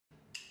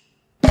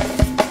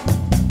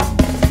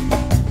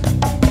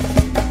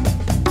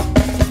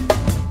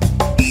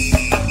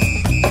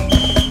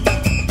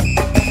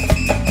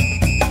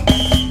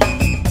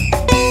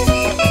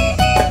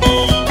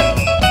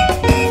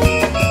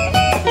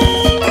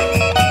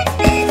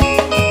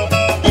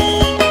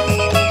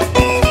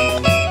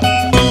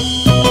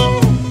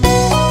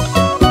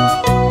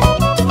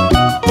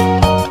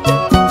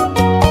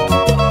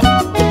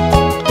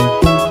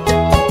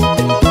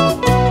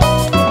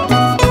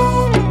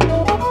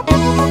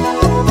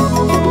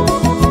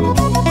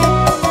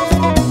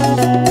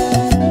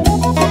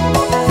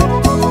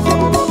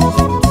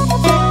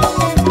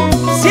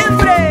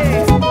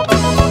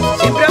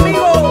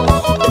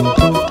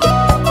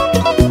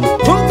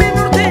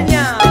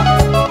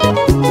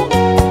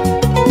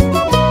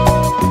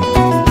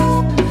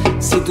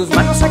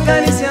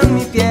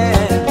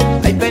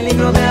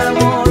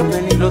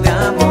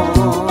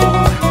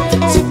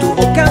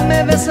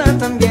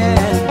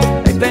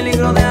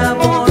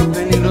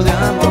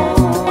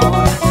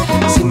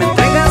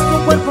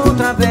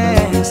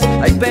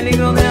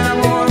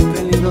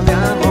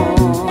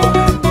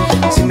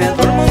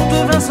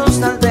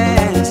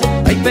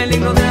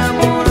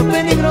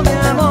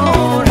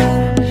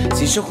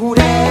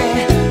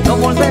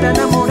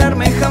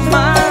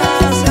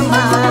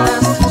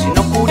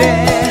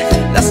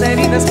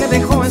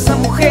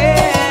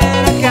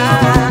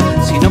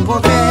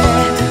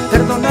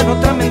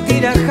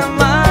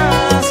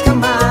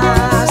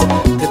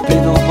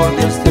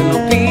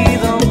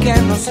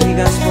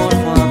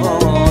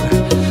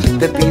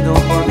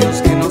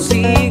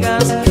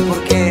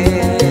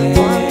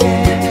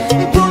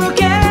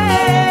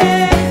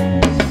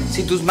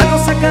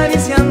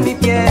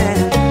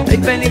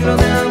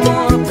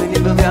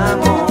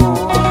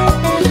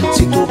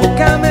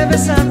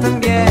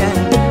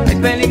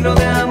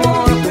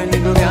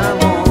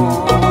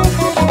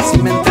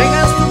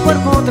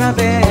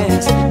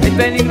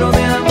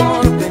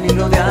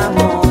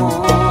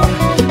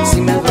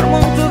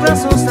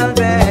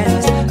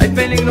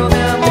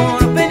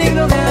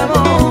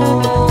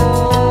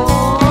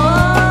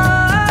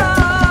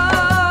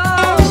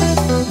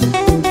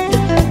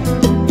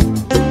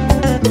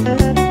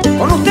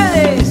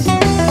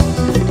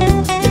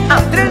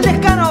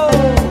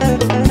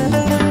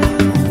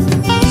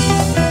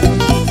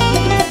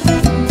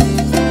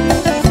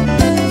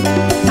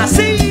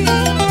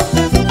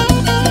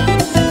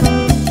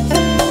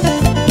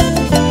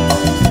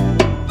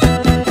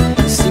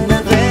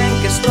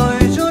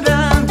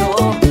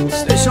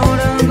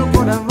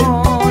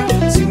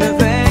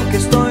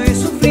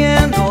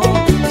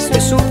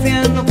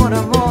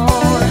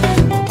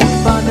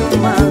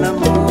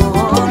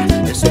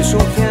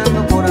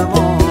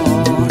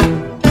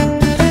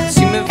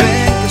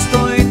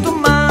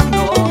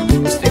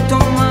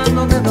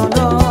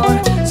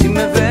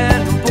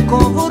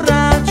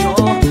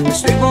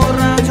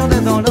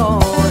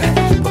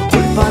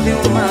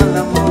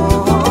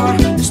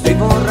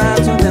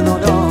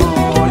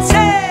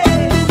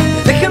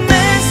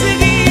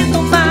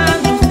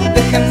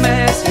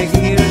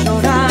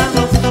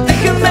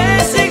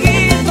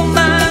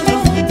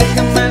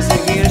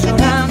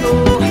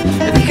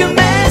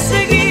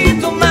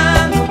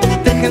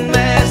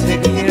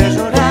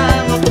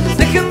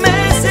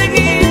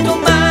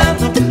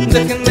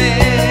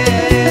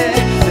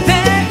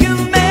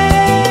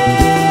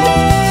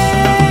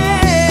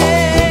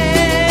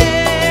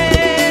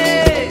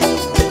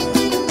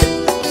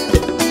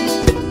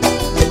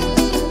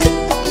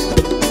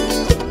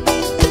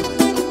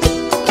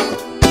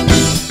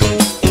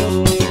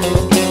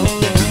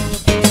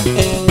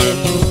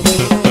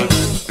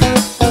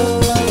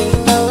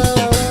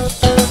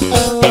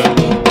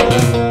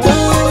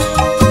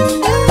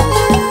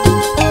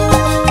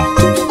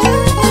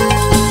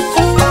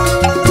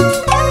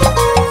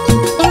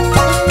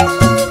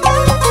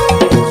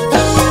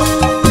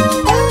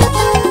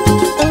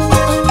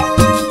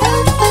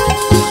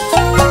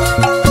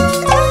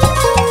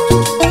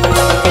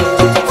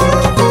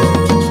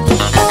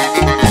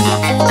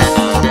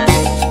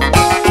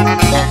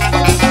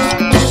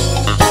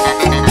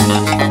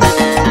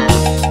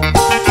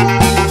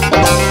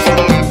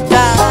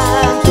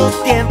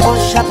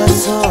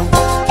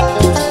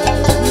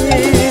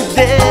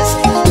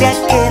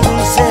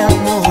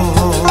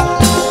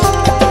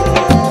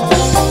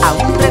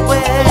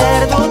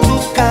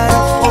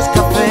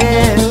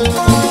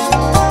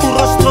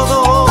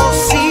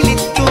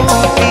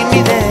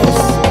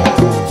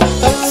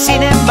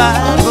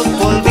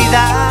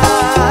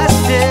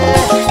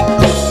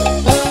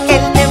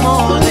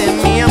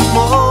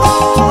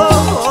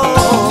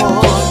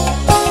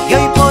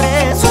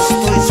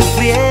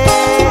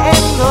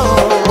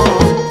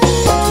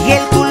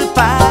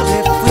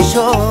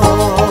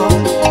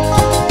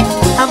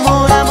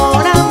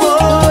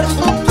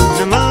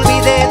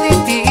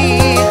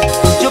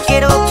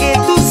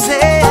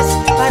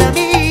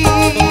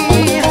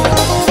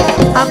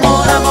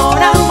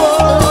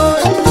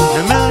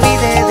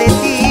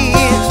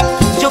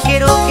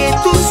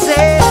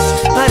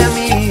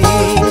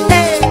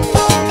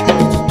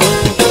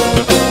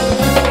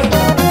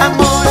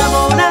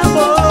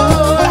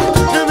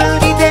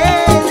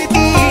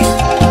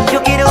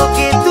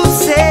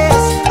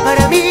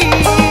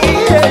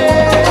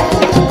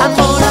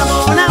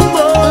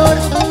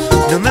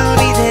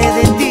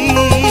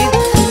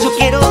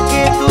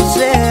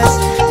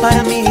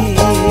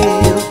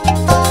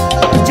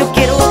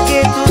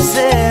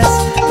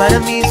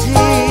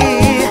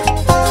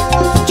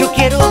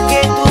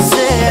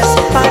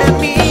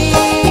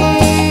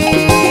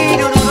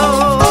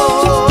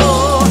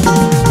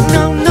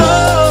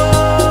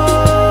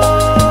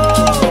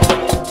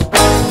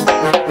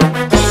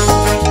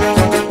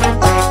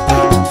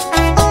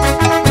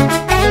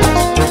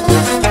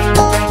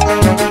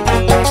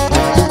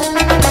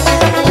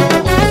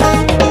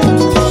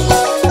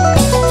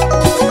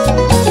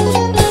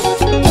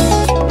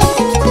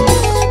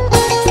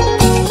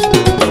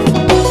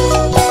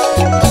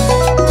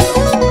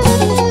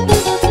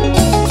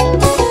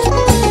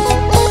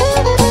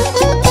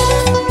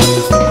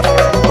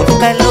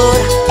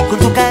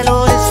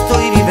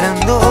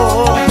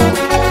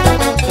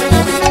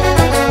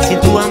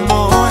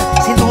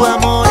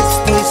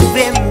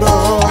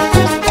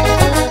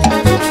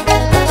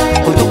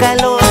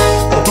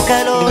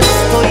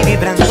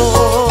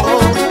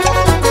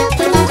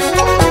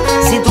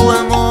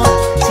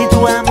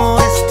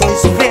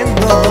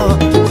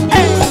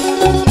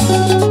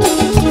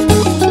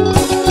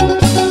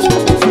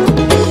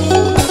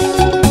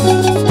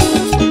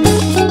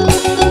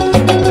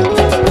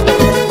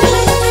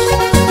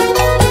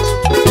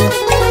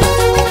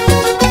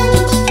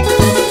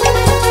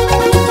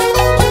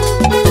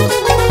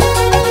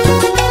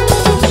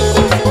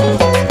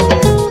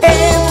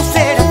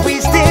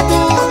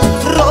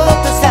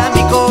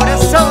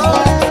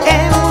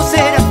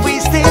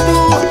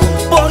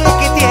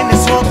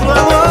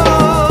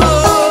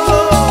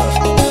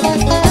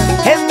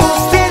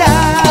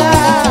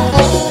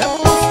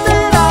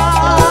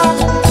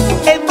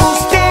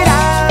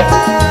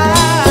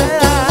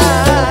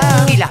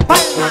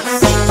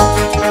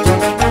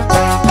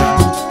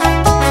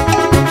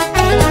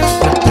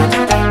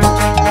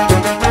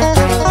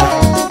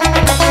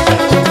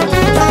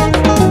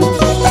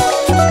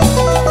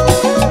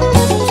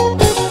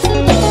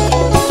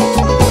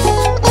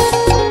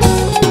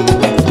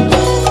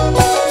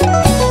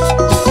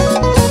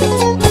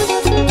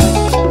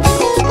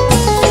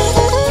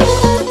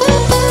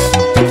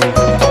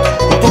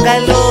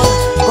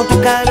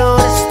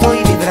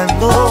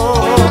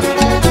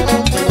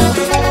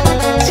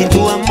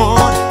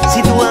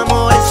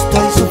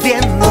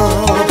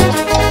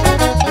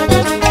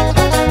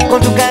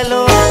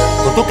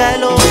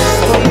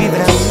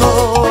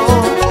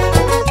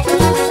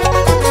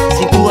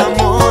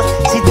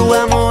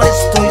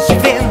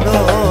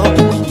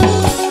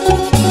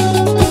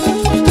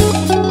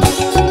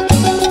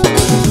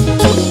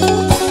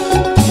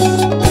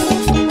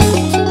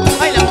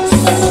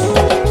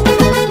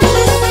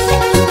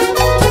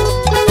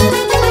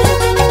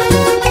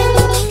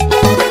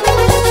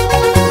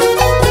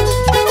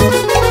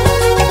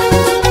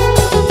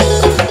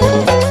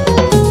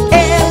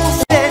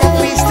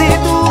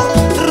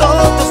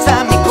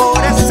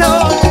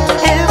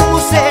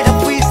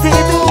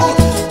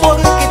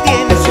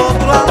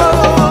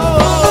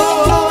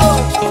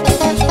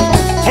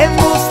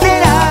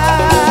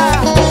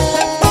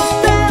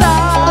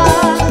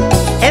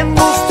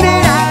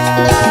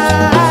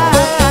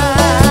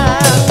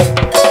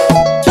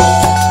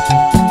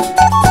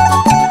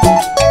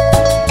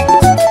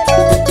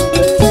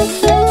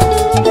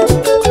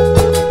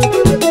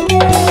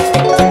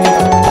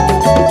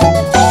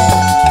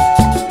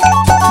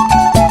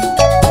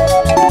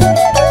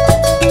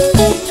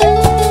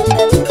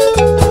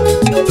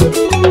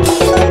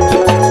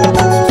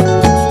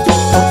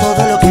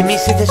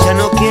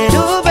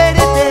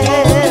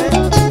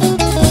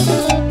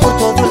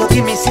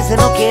dijiste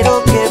no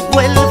quiero que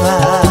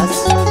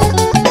vuelvas,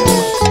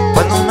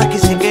 cuando más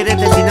quise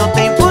quererte a ti no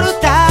te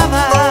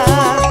importaba,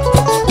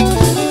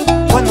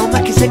 cuando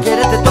más quise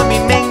quererte tú a mí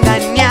me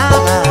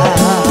engañabas.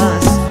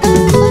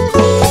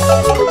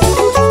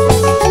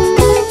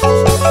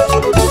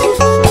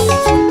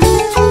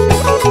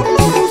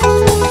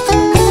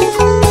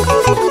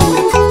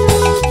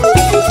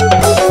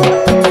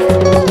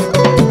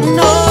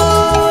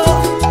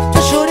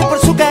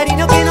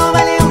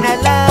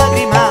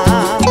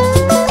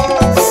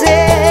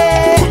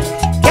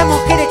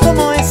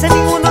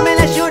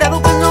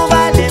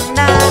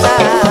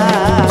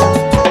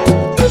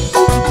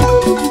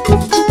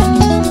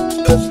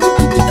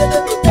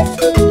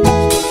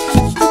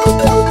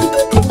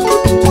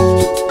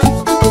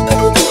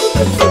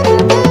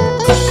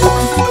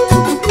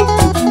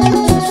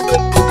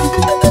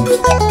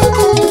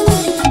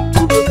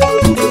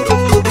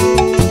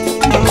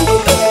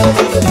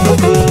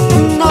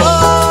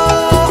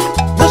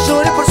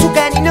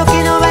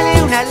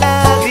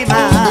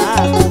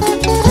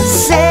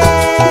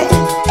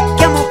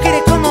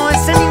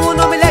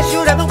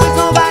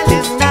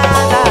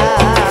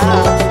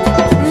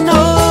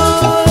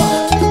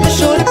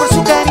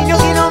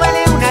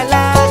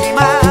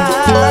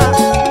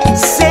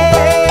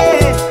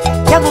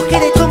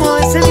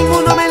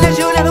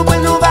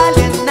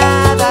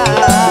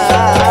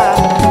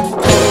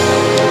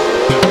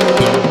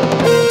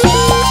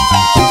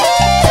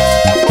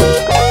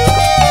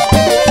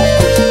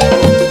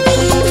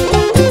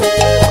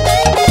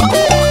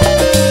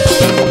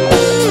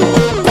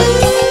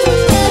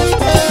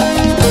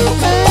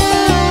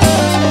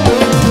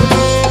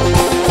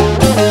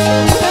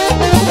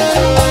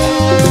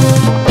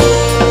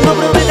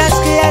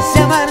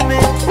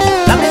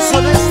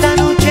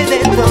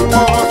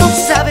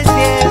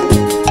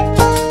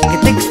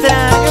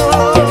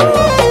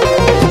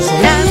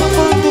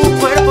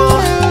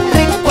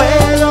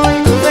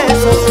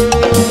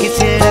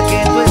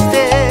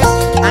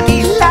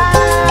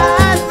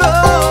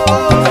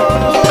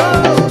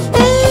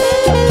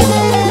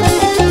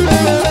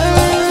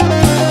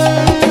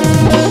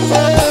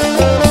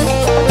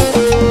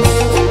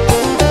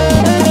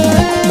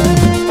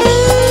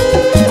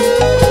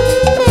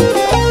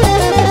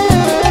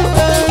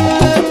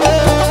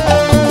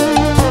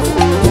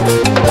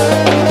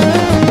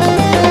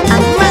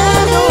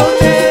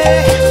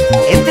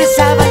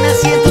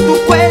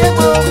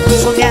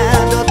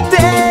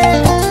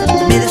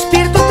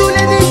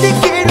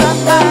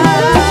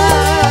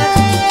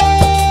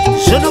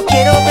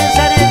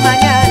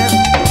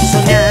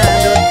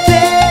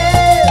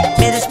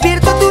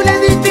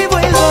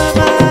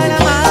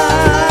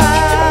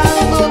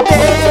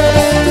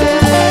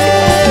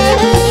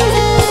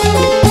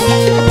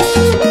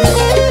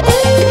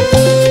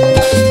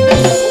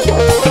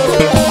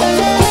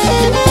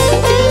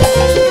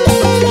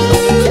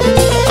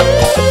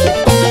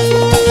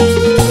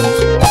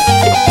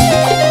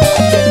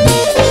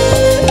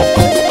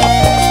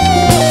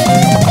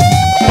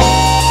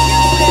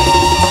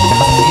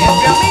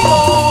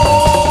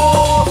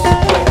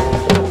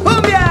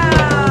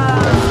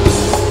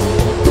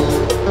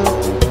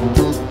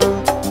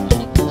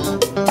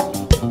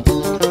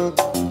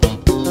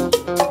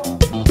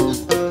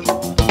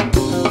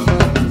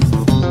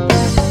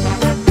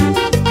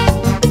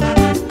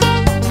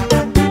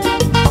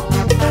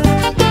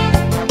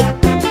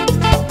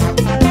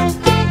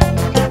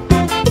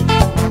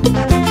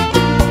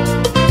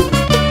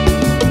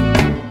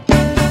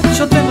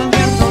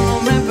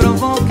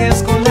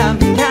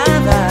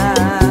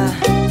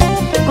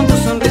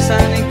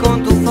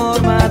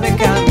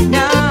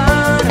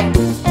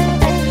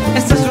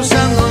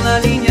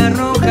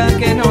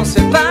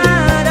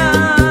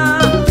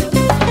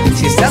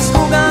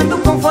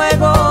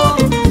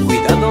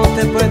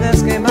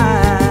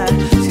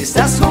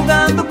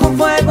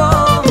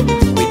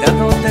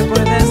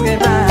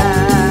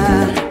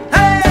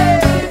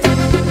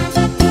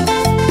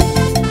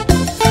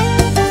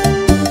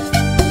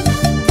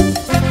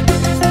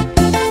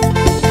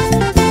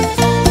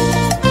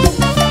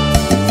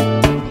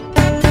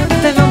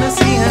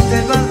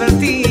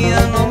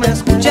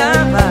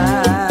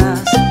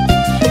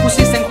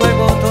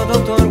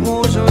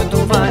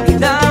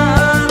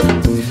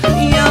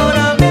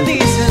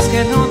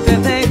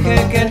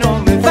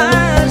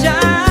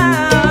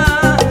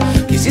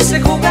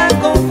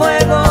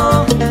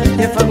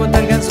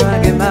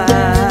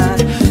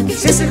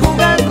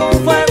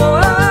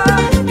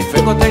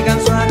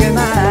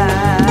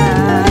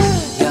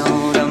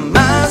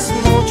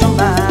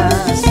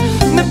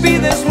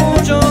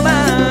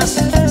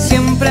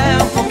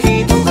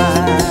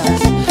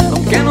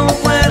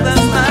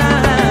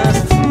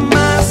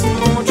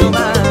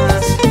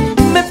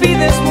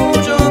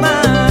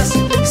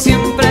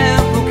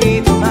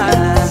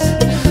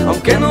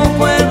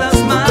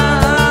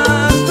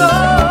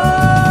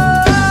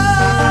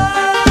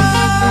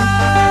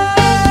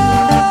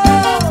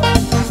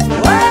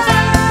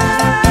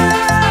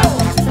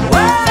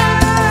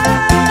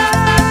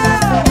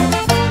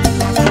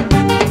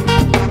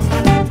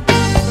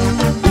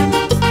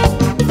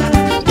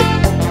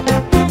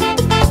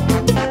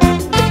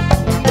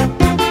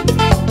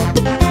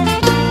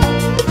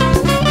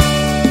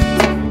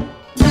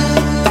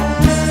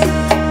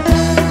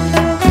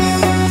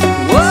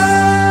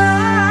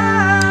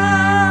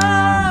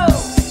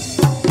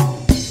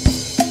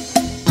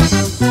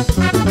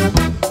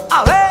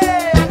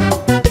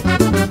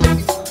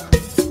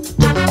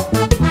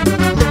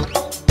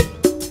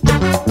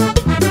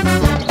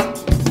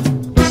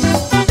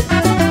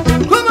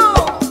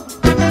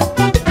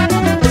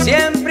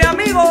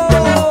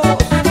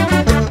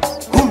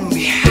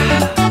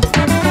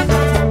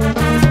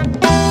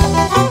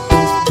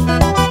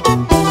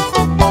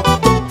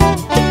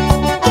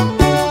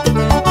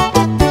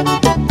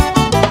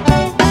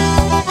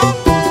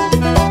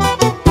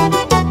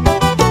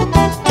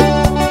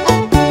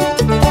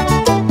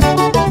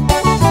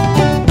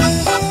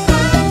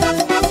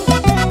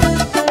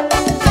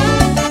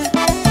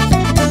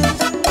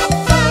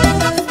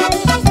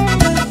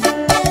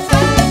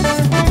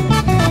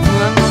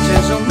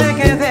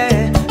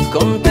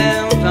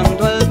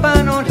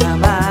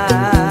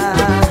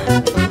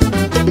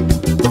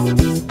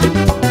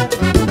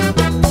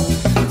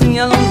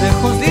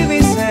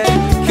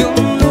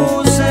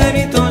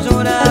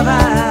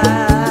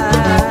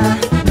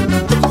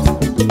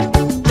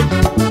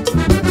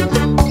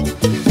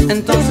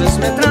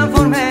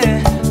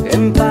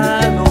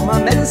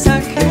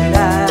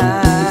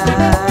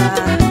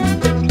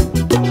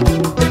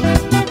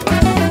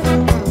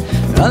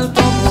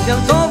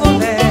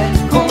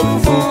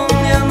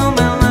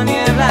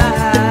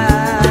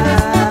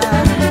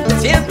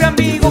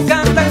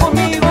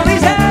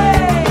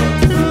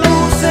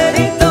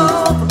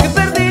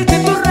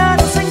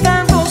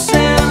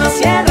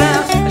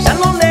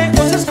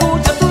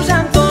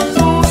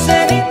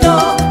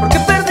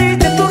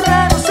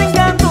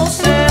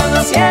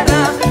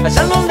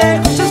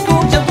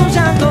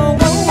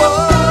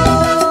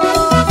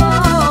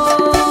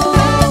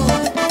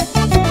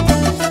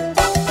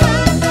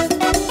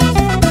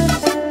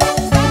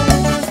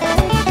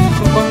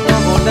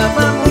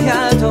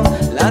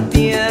 la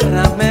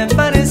tierra me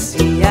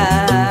parecía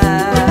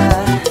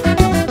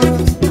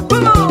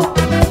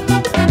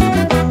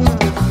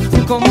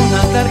como un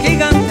altar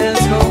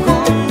gigantesco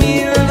con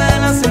 1000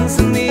 velas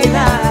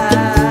encendidas.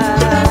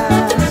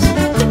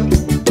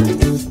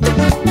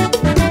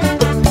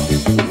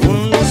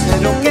 Un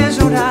lucero que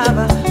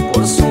lloraba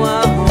por su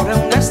amor a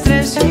una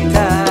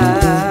estrellita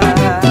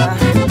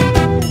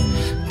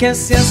que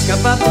se ha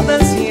escapado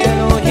del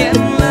cielo y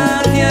en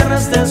la tierra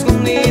está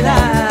escondida.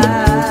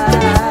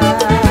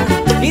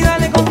 Y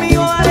dale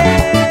conmigo,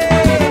 dale,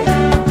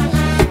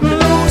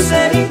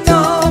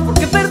 lucerito,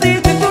 porque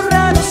perdiste tus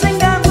raros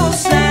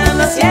encantos en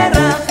la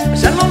sierra.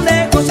 Allá a lo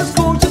lejos se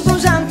escucha tu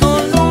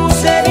llanto,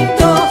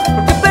 lucerito,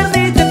 porque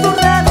perdiste tus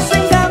raros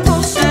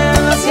encantos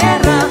en la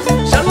sierra.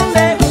 Allá a lo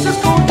lejos se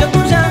escucha tu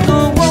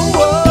llanto. Wow,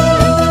 wow.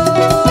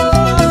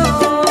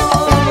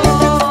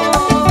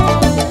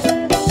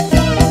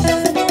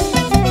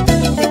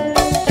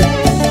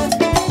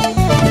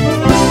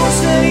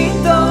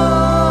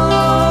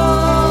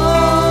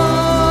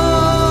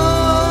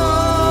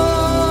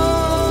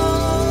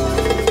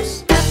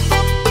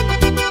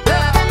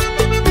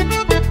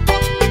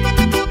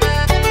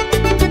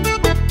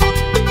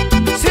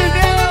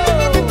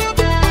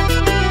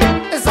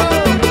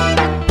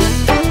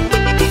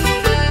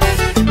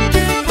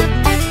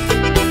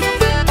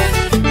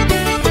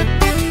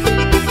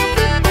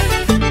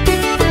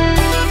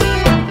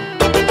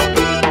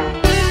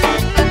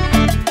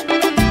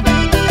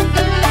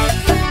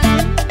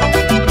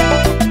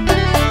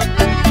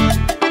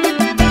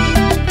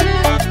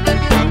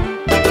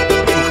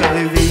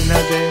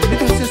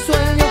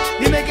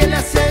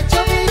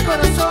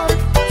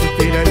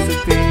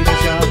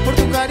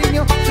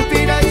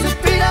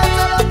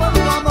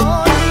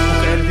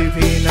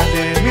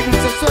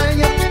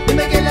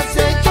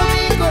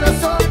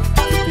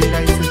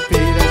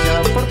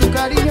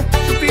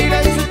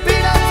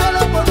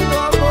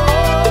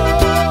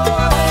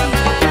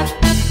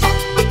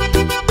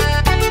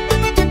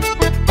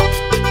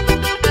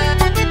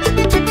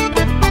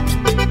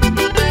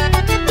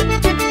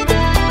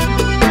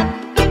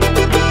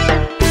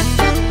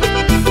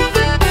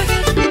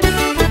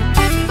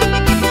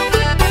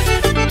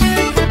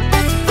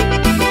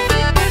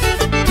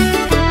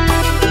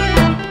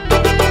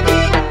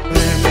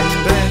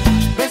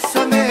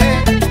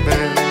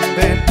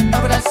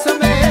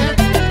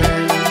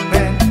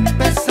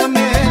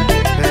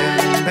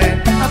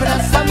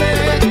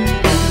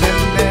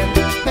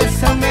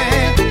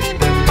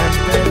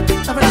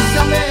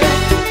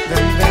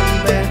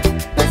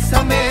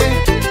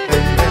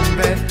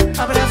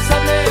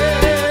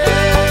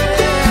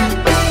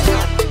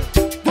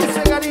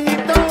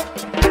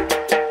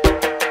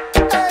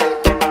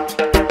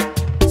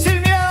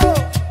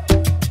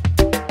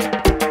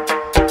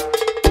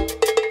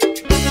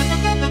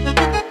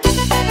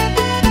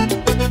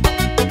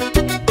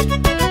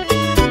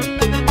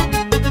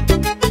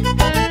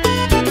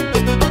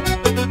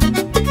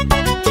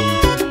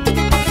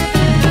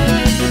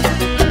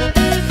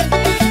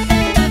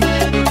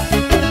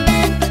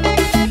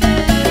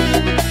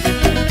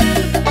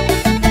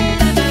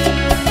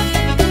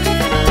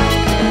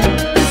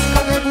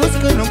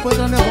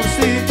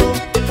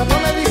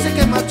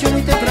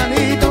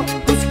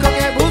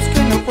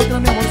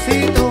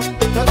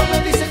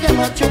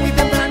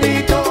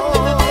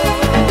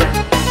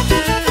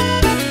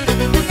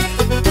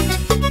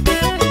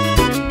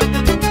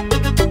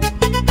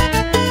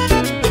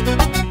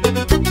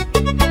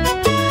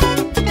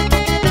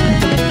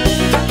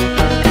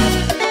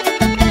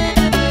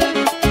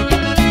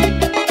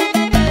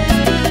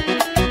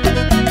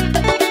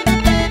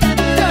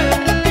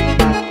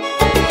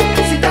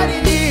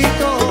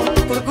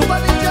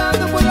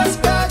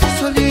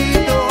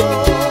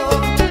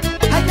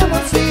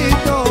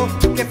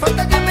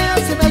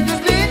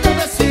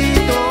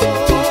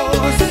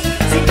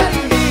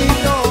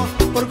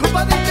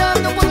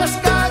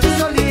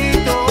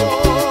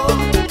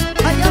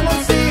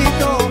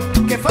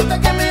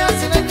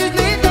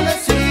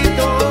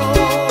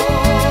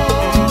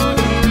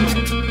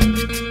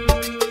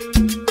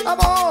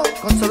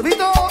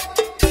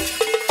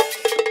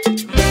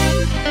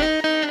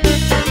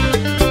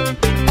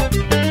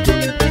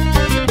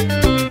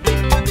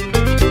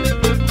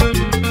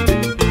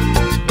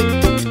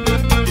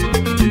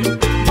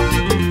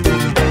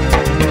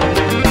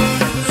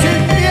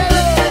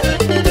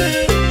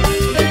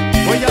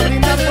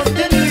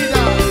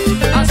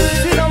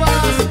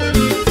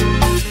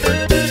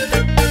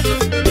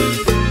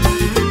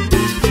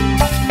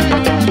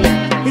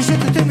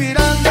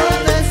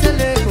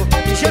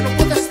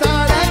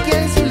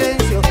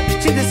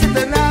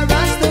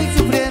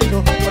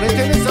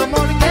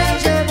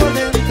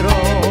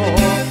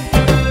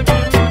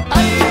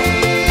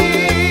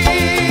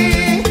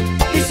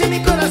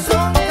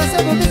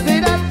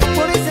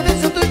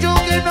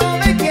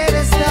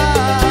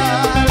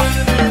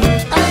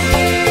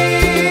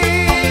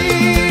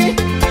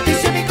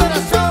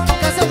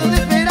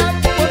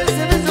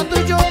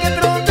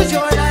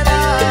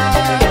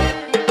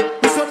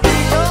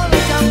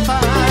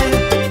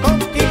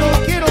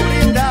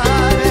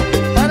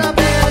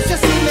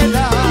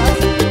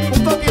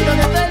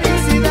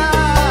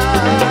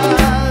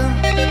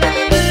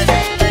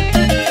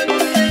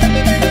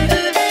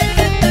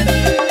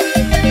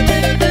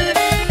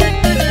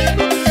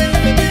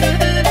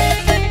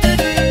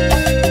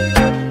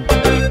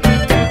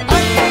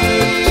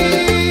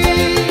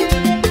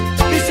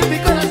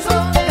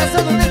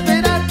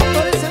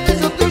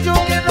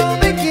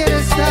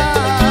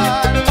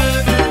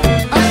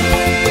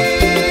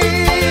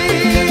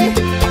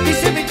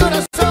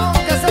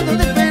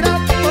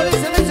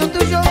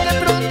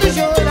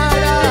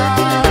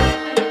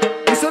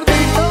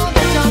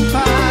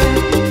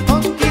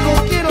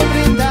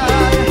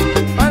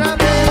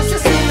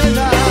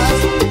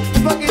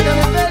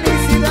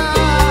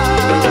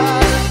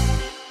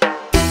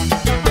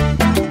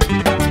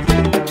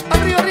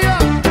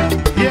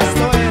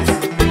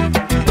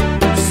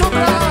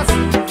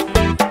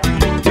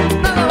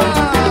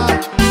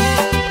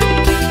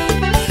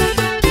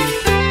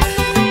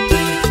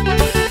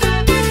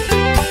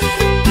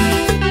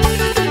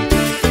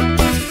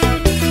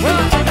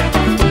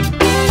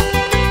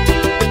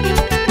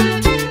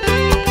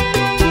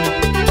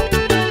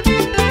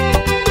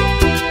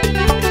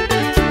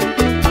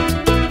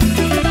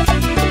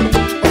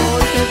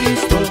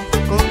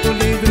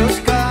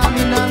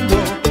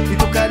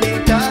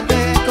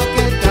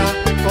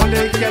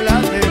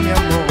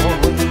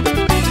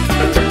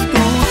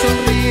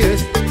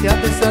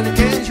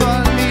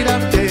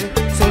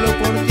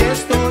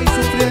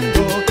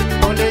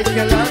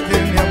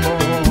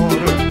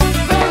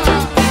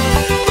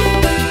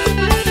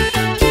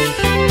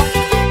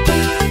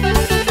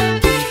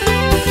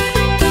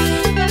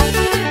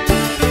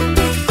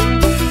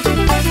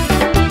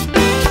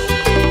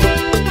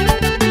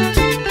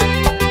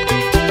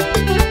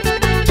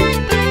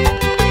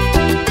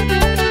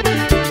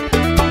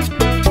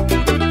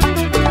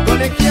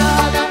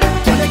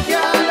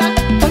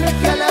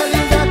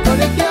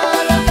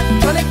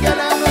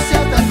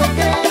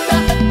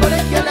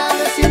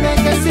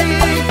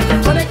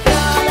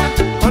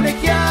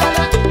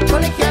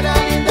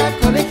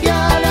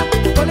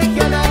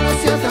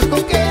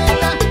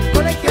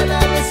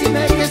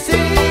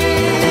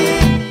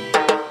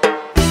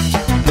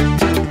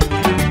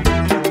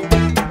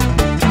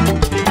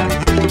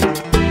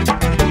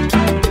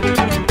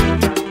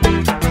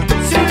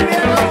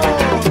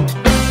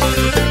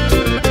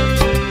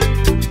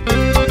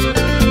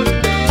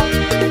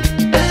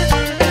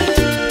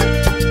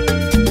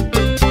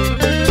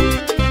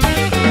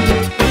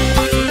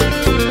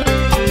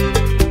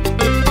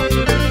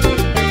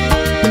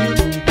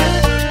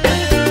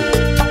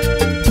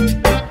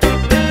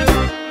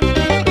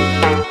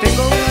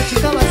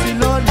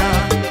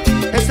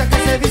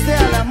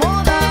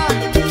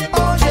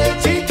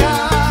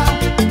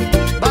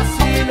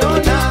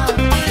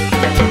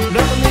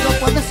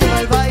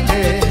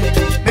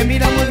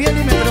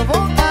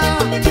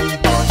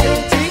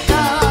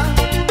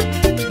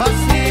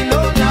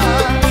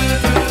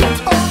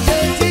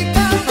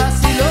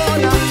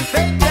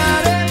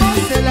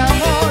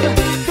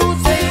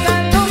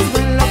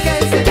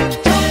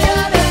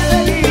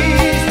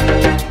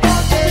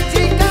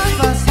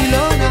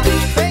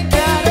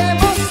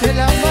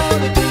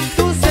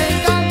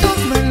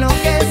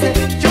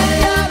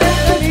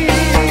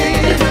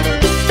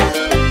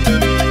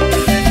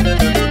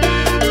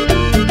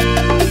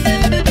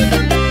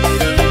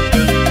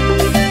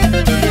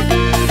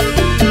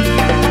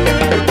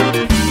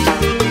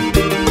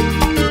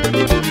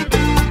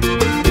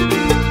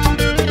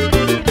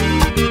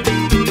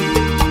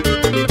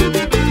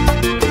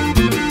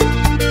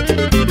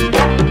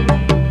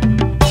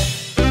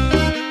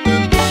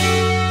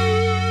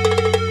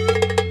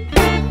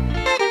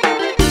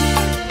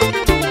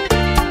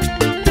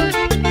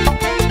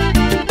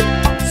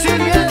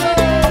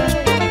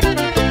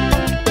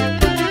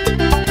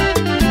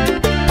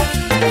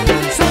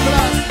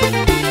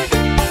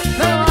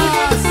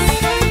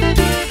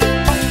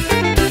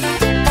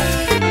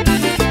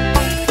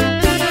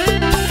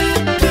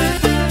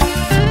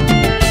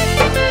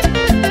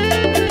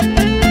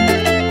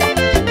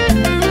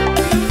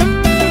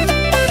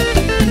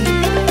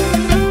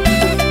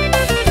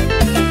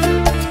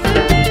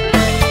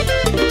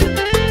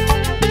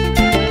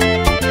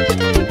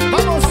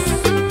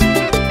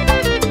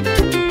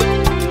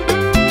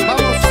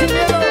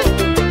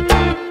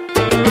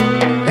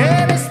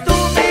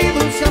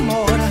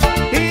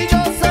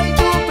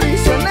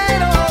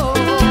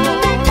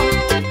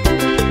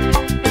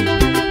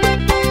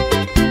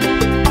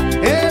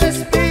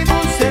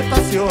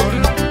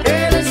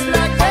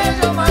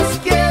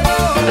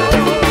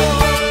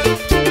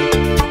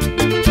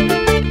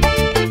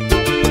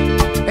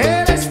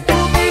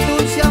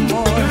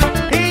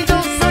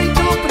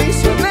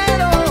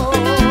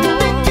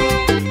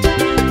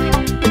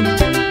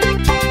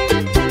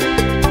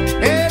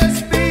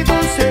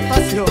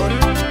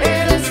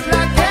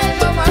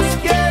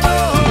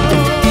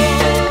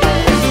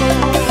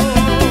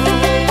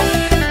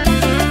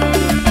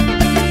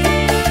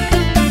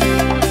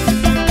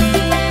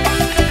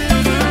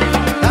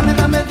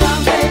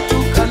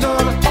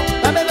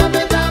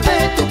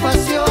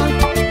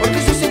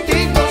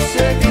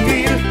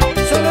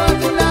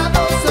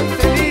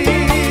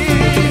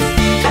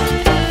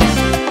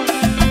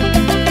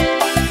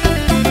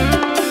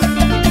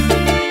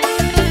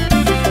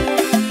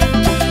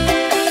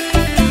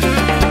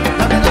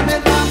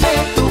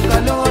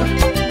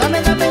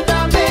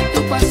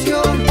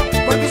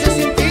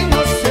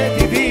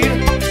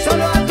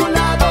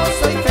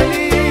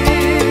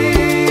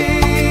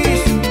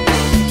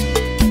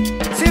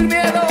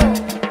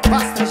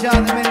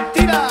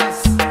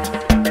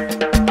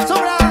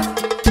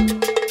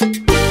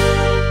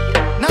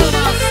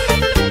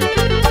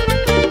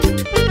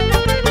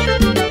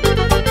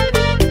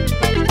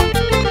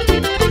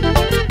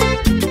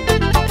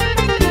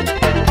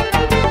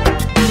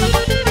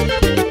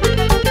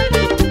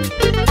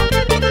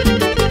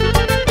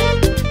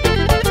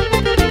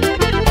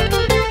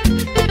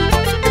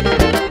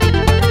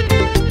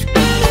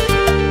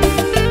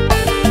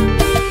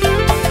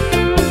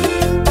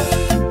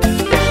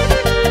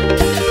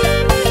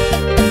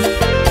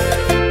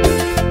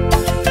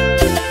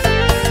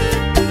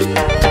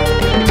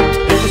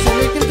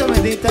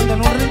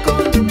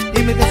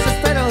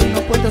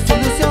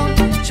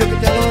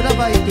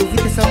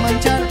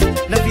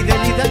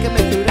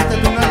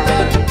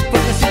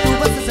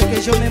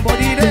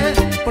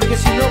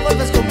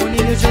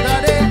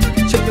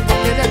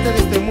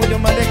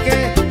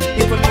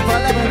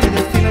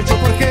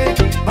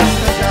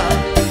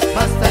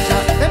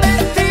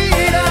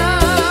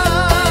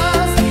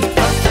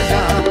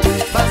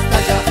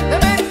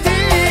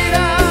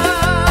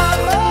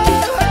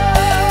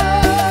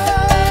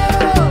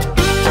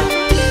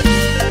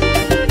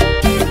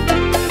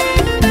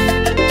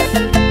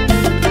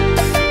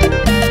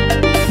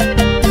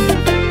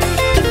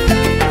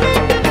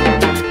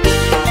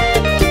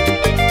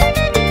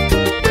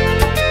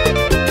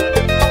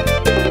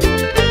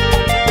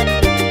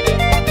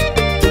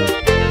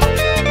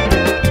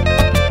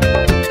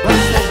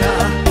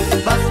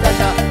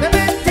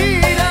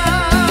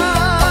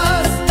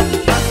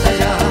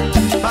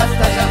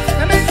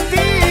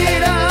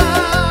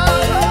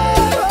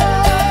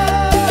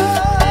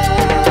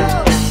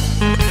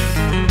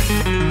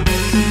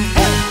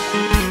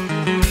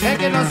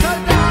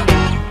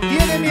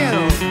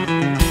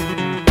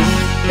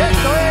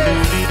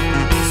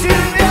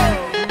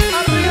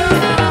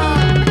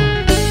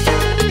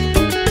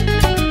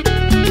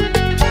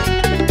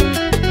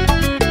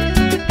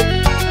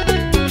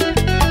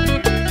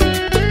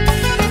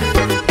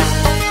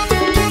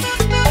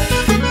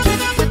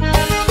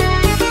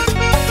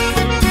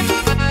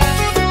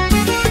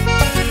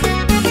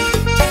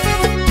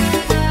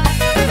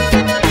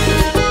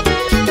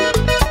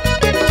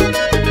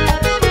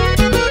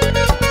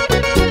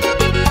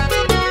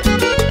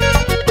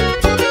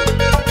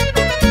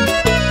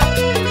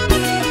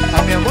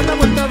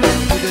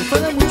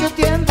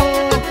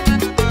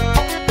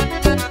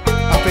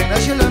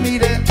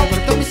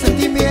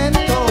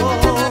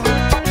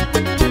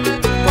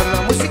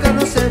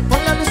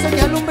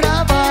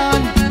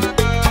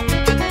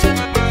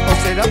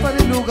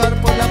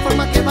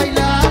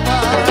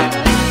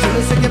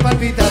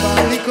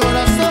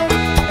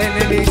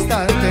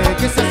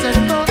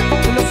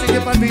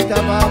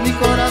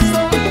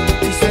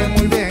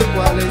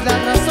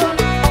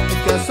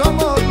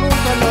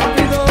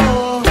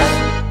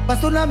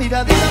 Basta una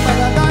miradita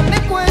para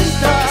darme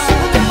cuenta.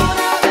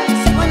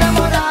 Sigo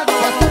enamorado.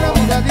 Basta una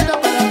miradita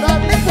para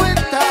darme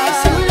cuenta.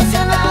 Sigo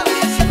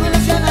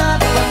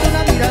ilusionado. Basta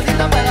una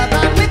miradita para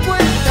darme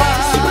cuenta.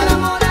 Sigo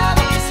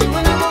enamorado.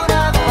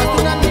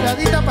 Basta una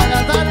miradita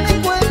para darme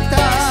cuenta.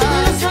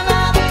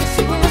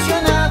 Sigo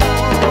ilusionado.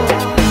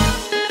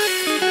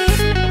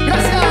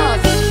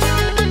 Gracias.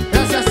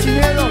 Gracias,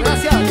 Chinelo.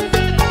 Gracias.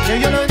 Que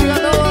Dios lo bendiga a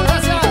todos.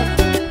 Gracias.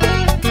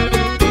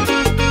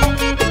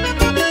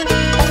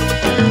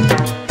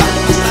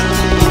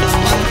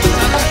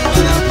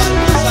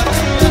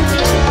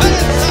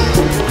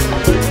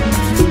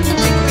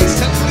 Es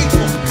el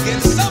ritmo y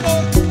el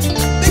sabor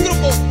de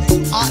Grupo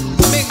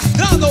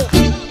Almendrado.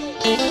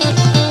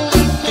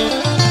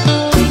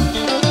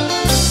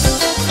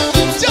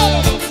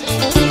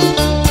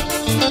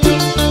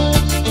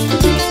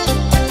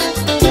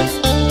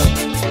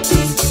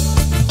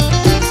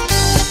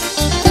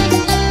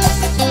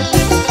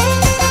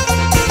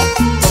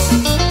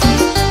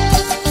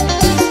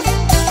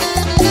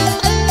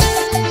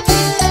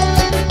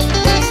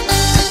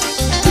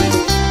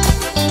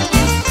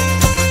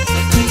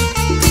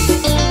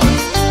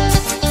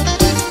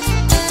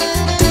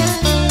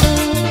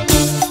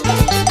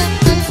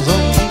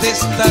 ¿Dónde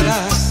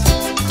estarás,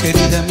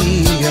 querida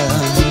mía?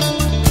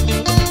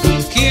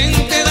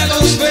 ¿Quién te da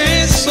los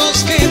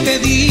besos que te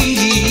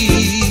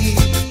di?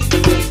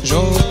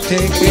 Yo te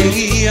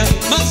quería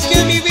más que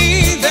a mi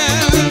vida.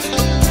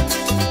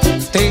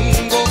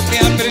 Tengo que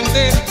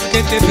aprender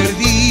que te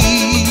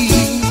perdí.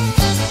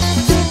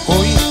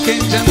 Hoy que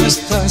ya no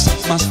estás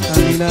más a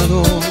mi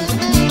lado,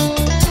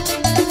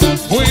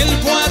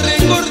 vuelvo a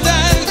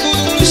recordar tu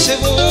dulce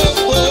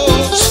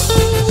voz.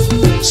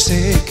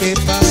 Sé que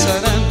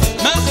pasarán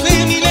más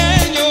de 1000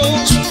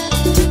 años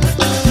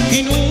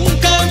y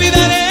nunca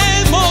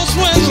olvidaremos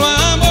nuestro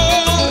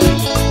amor.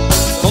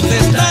 ¿Dónde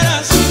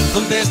estarás?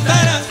 ¿Dónde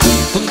estarás?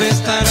 ¿Dónde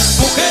estarás,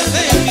 mujer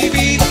de mi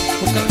vida?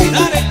 Nunca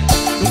olvidaré,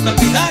 nunca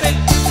olvidaré,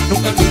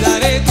 nunca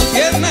olvidaré tus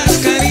tiernas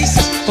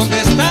caricias. ¿Dónde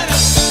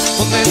estarás?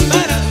 ¿Dónde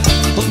estarás?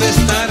 ¿Dónde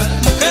estarás,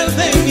 mujer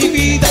de mi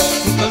vida?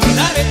 Nunca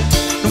olvidaré,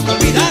 nunca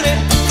olvidaré,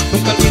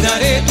 nunca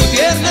olvidaré tus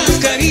tiernas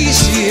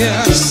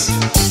caricias.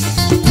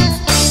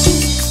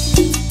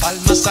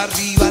 Palmas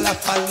arriba, las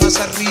palmas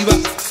arriba.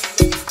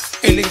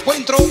 El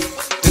encuentro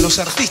de los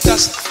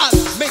artistas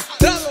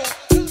Almendrado.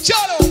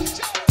 ¡Chalo!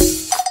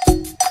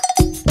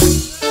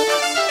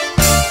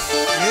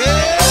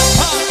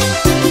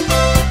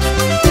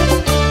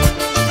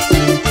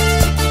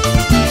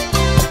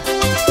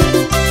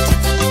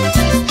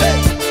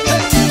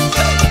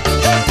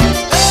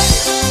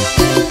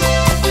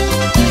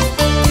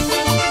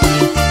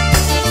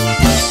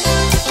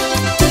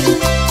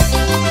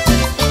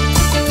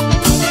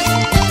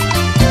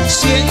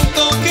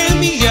 Siento que en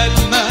mi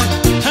alma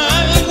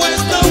algo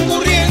está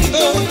ocurriendo.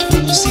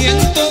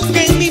 Siento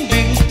que en mi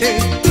mente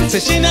se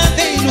llena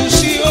de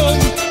ilusión.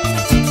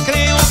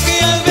 Creo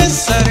que al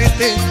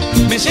besarte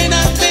me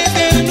llenas de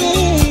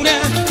ternura.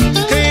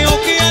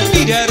 Creo que al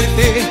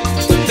mirarte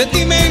de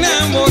ti me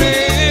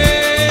enamoré.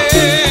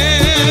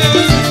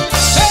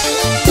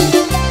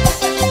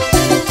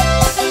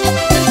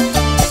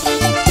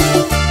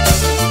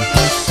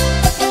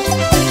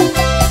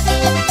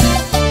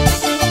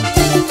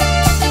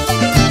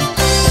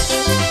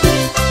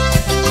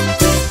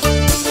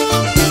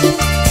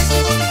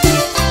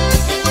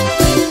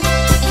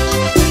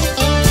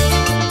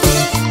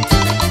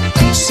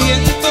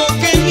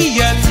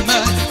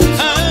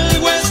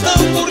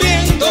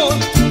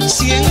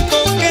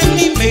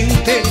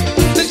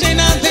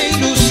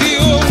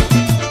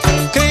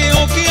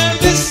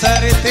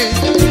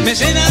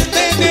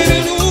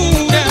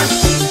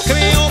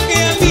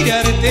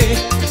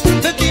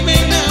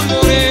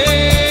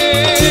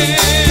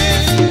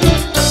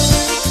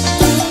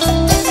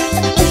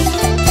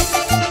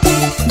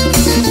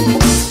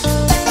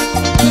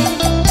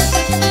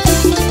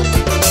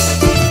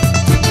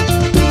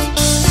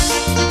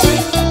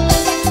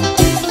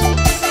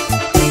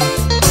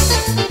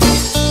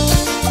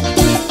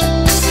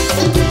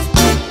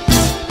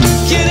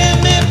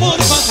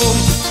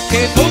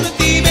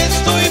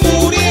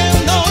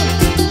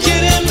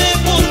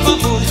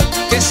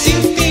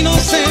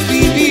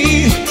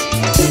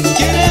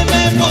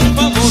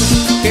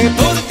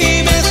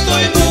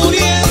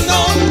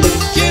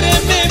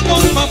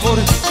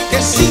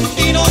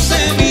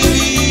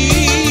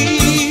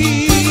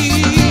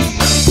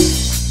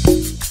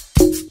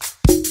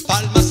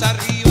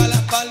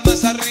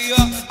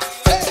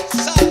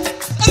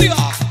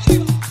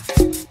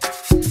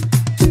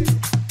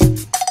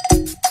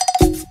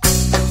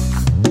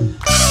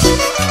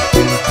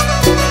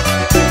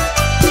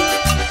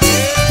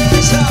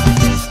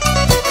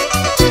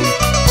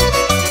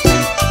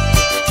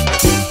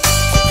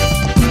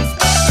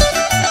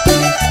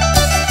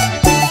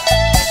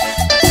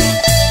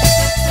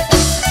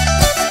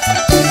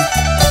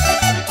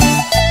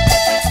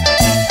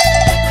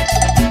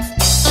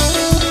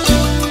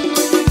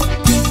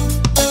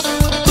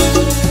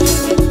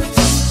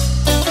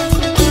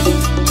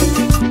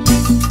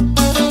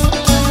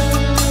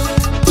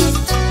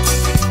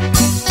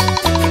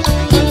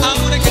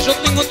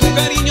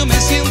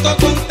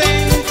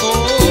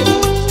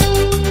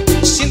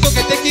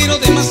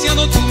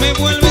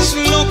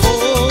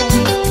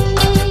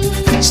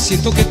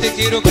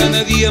 quiero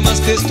cada día más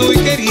te estoy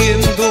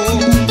queriendo.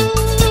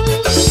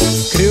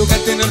 Creo que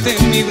al tenerte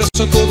en mi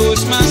brazo todo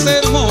es más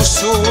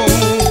hermoso.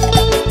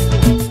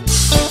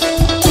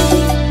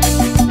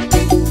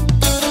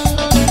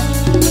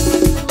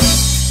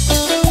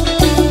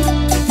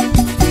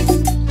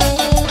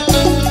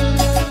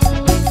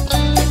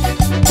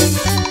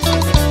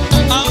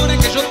 Ahora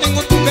que yo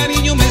tengo tu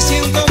cariño me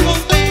siento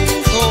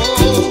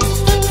contento.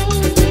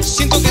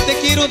 Siento que te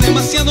quiero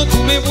demasiado, tú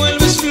me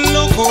vuelves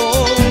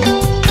loco.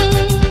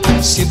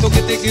 Siento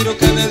que te quiero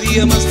cada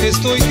día más te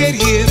estoy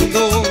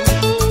queriendo.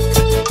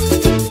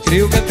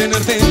 Creo que al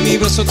tenerte en mi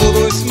brazo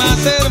todo es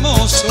más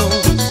hermoso.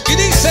 Y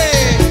dice: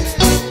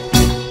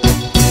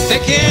 te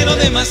quiero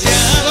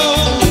demasiado,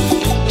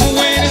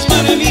 tú eres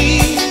para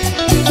mí.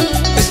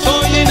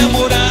 Estoy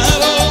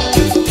enamorado,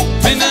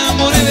 me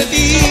enamoré de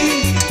ti.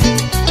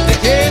 Te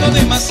quiero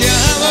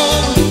demasiado,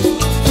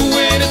 tú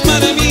eres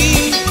para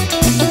mí.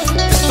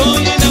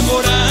 Estoy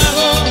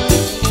enamorado,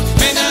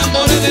 me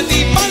enamoré de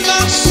ti.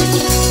 Palmas.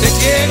 Te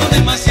quiero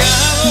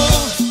demasiado,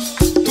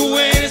 tú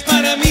eres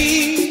para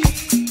mí.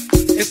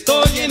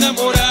 Estoy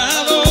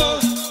enamorado,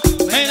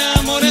 me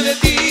enamoré de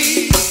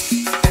ti.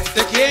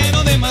 Te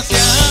quiero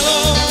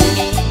demasiado,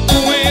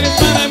 tú eres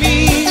para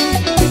mí.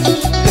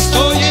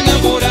 Estoy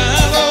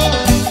enamorado,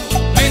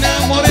 me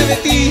enamoré de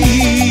ti.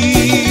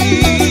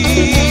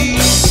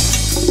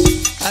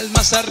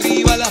 Palmas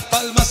arriba, las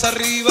palmas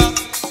arriba.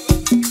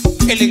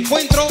 El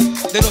encuentro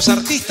de los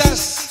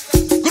artistas,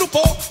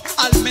 Grupo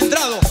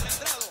Almendrado.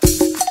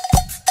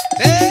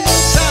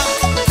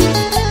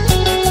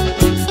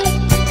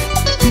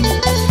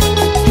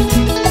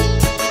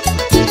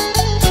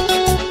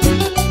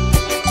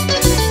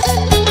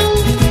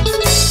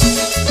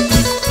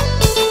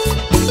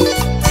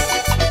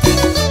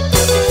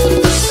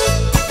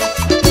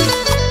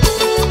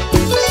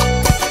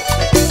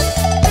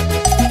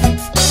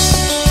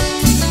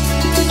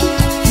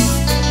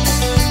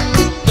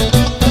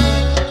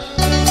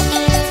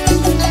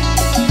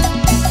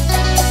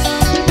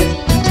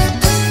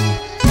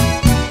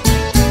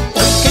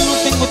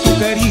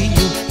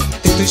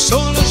 Estoy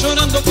solo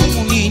llorando como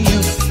un niño.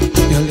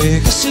 Me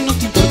alejas y no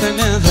te importa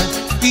nada.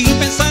 Y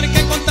pensar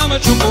que contaba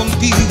yo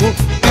contigo,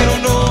 pero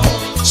no,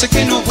 sé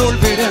que no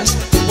volverás.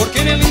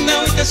 Porque eres linda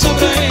hoy te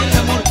sobra el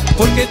amor.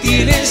 Porque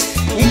tienes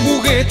un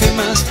juguete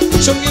más.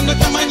 Sonriendo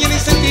esta mañana y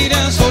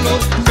sentirás dolor,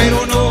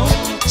 pero no,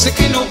 sé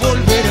que no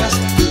volverás.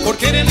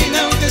 Porque eres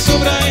linda hoy te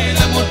sobra el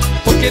amor.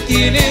 Porque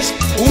tienes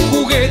un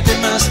juguete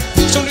más.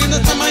 Sonriendo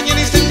esta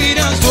mañana y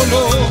sentirás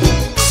dolor.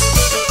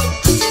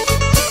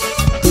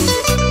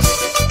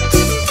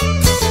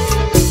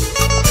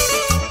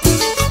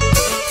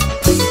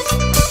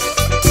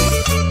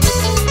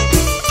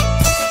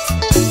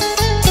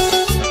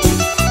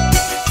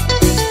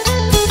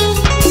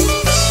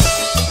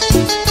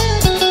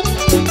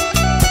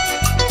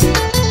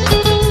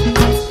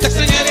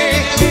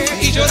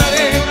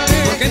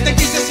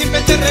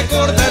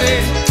 Recordaré,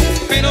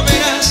 pero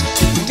verás,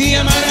 un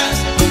día amarás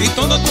y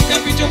todo tu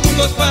capricho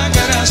juntos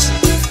pagarás.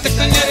 Te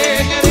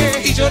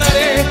extrañaré y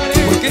lloraré,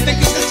 porque te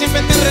quise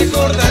siempre te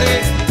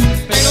recordaré.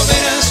 Pero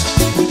verás,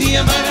 un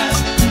día amarás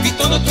y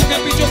todo tu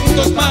capricho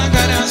juntos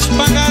pagarás.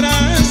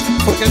 Pagarás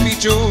por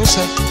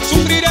caprichosa,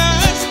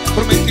 sufrirás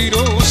por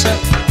mentirosa.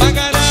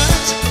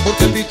 Pagarás por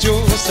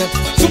caprichosa,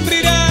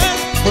 sufrirás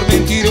por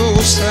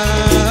mentirosa.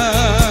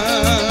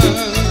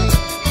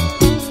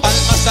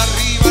 Palmas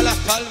arriba, las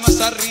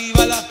palmas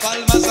arriba, las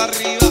palmas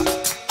arriba,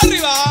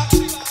 arriba.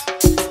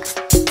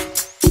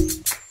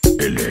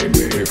 El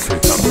MF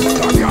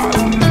Tartagal.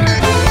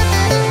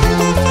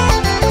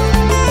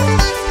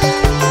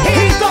 Y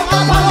toma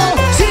palo,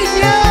 sin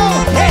miedo,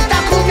 esta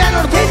cumbia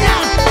norteña.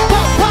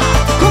 Papá,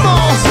 como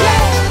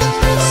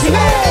si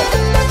ve,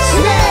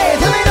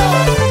 dámelo.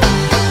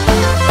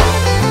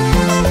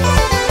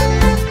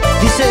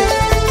 Dice: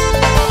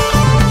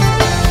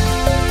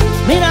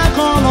 mira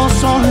cómo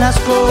son las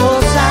cosas.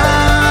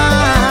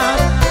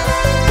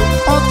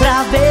 Otra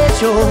vez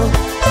yo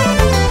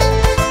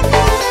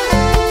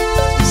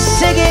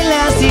sé que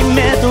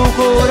lastimé tu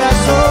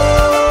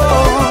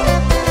corazón.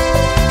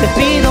 Te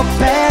pido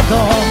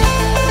perdón.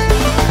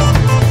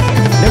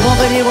 Luego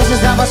averiguo si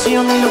está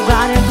vacío mi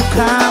lugar en tu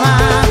cama.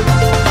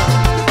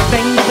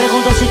 Ven, te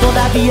pregunto si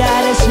todavía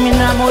eres mi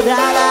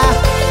enamorada.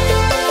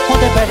 O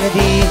te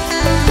perdí,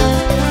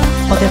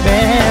 o te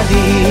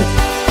perdí.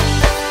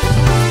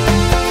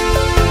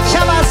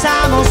 Ya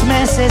pasamos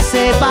meses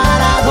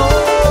separados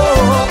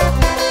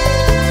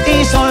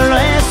y solo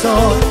eso.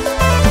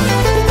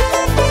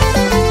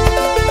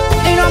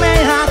 Y no me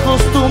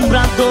acostumbro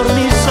a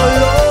dormir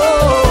solo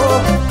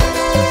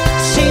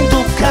sin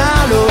tu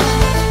calor.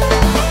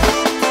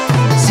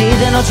 Si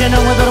de noche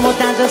no me duermo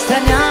tanto,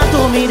 extrañar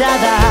tu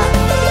mirada.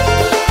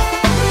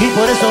 Y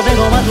por eso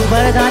vengo a tu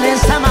puerta en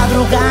esta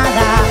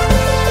madrugada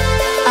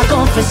a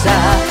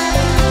confesar,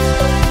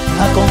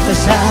 a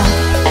confesar.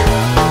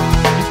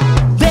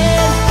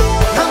 Ven,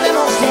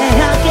 hablemos de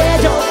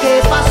aquello que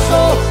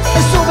pasó.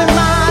 Estuve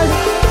mal,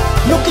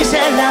 no quise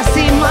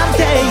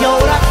lastimarte y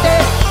ahora te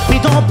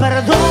pido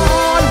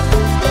perdón.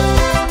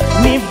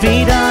 Mi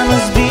vida no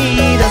es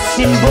vida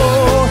sin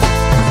vos.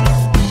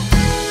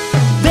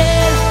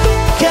 Ven,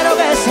 quiero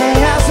que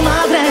seas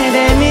madre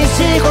de mis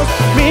hijos,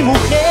 mi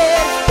mujer.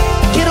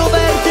 Quiero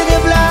verte de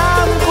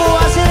blanco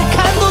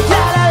acercándote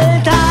al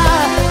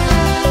altar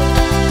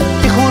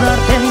y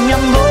jurarte mi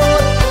amor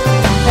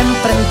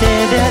enfrente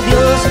de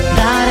Dios,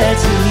 dar el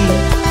sí.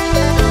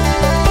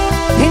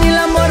 Y ni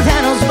la muerte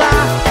nos va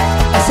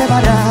a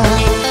separar.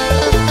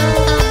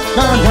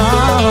 No, no,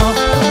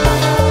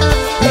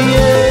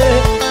 yeah.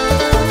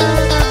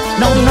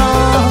 No, no.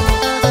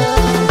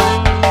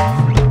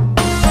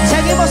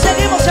 Seguimos,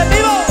 seguimos en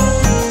vivo,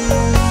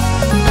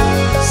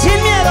 sin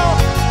miedo.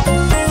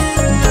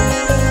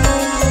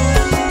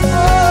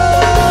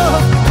 Oh.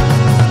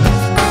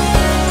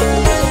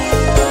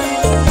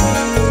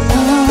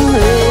 Oh,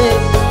 yeah.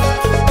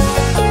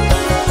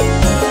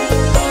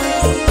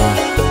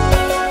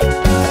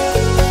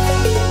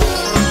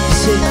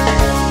 Sí.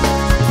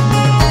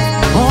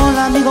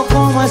 Hola amigo,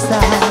 ¿cómo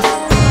estás?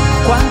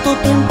 ¿Cuánto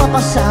tiempo ha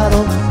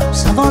pasado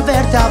sin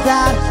volverte a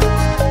hablar?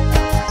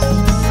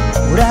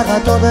 Por acá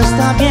todo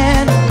está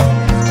bien,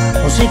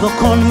 o sigo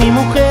con mi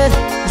mujer,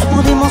 nos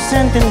pudimos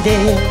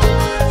entender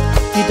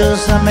y todo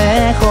está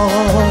mejor.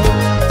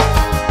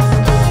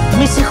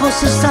 Mis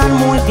hijos están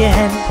muy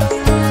bien,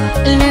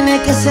 el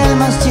nene que es el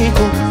más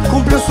chico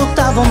cumple su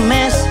 8º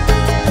mes.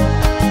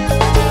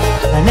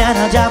 La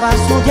nena ya va a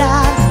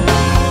estudiar,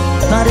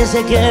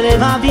 parece que le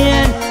va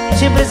bien,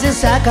 siempre se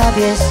saca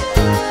 10,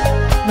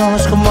 no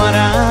es como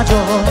era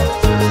yo.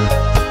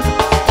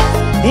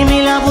 Y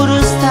mi laburo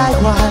está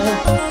igual,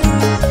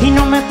 y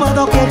no me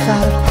puedo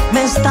quejar,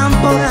 me están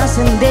por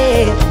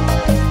ascender.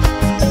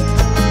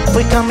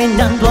 Fui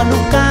caminando a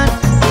Lucan,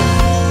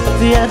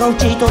 fui al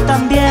Gauchito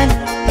también,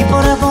 y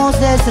por la voz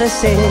de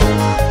estresé,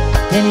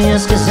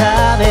 tenías que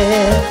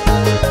saber.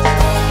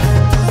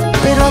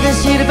 Pero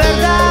decir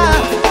verdad,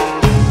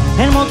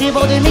 el motivo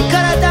de mi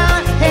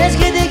carta es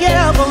que te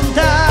quiero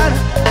contar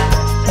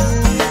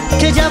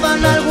que ya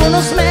van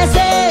algunos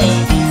meses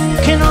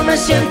que no me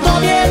siento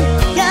bien,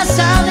 ya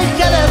sabes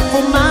que de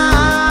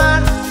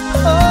fumar.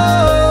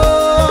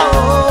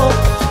 Oh,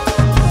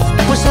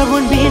 pues algo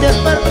en mí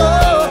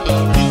despertó,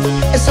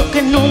 eso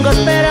que nunca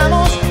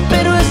esperamos,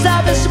 pero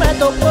esta vez me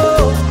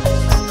tocó.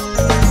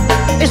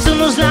 Eso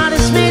no es la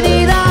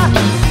despedida,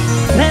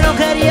 pero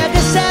quería que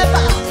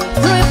sepa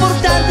lo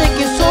importante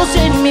que sos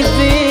en mi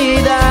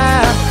vida.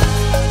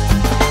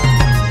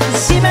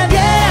 Si me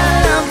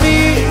diera la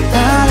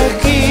vida de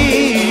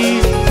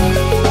aquí,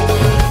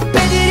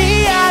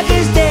 pediría que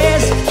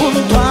estés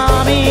junto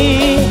a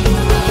mí.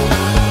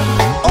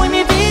 Hoy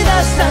mi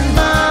vida está en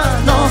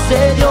manos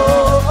de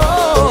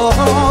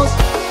Dios,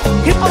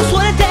 y por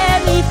suerte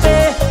mi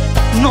fe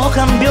no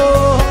cambió.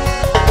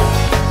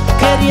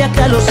 Quería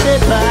que lo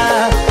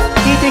sepas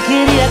y te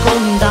quería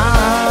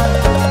contar.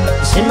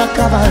 Se me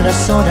acaban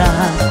las horas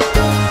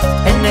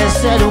en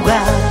ese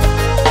lugar,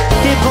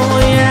 te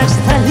voy a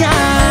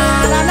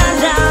extrañar, la, la,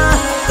 la,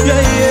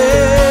 yeah,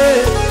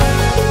 yeah.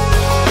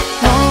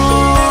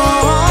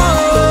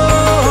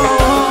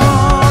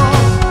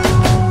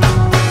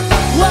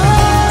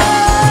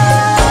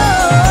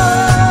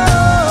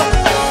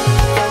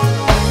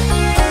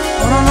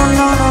 No, no,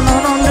 no, no, no,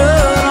 no,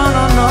 no,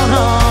 no, no,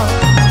 no.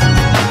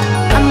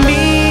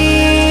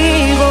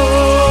 Amigo,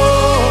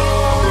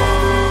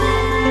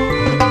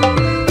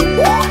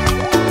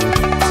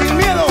 Sin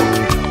miedo.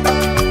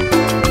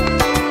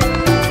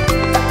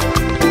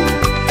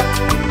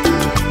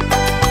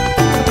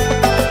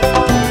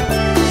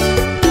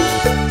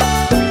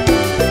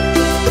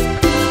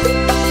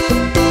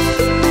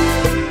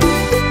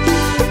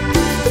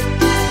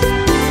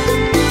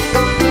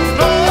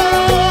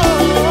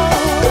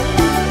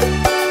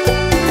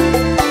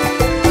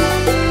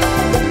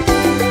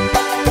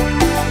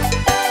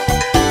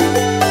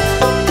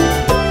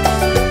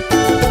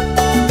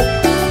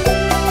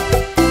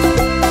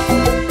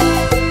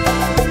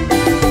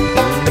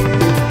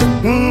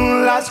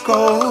 Las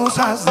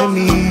cosas de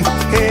mi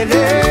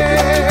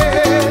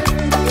querer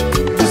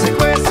se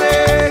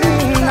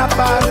cuecen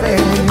aparte,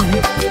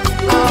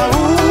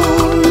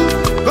 aún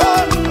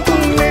con tu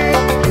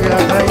negra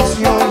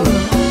traición.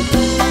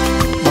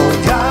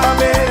 Voy a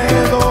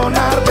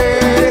perdonarte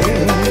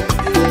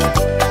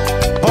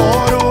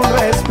por un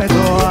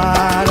respeto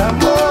al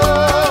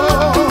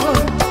amor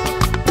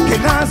que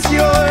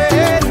nació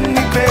en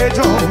mi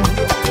pecho.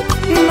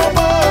 No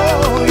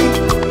voy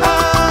a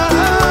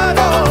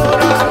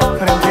adorar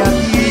frente a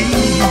ti,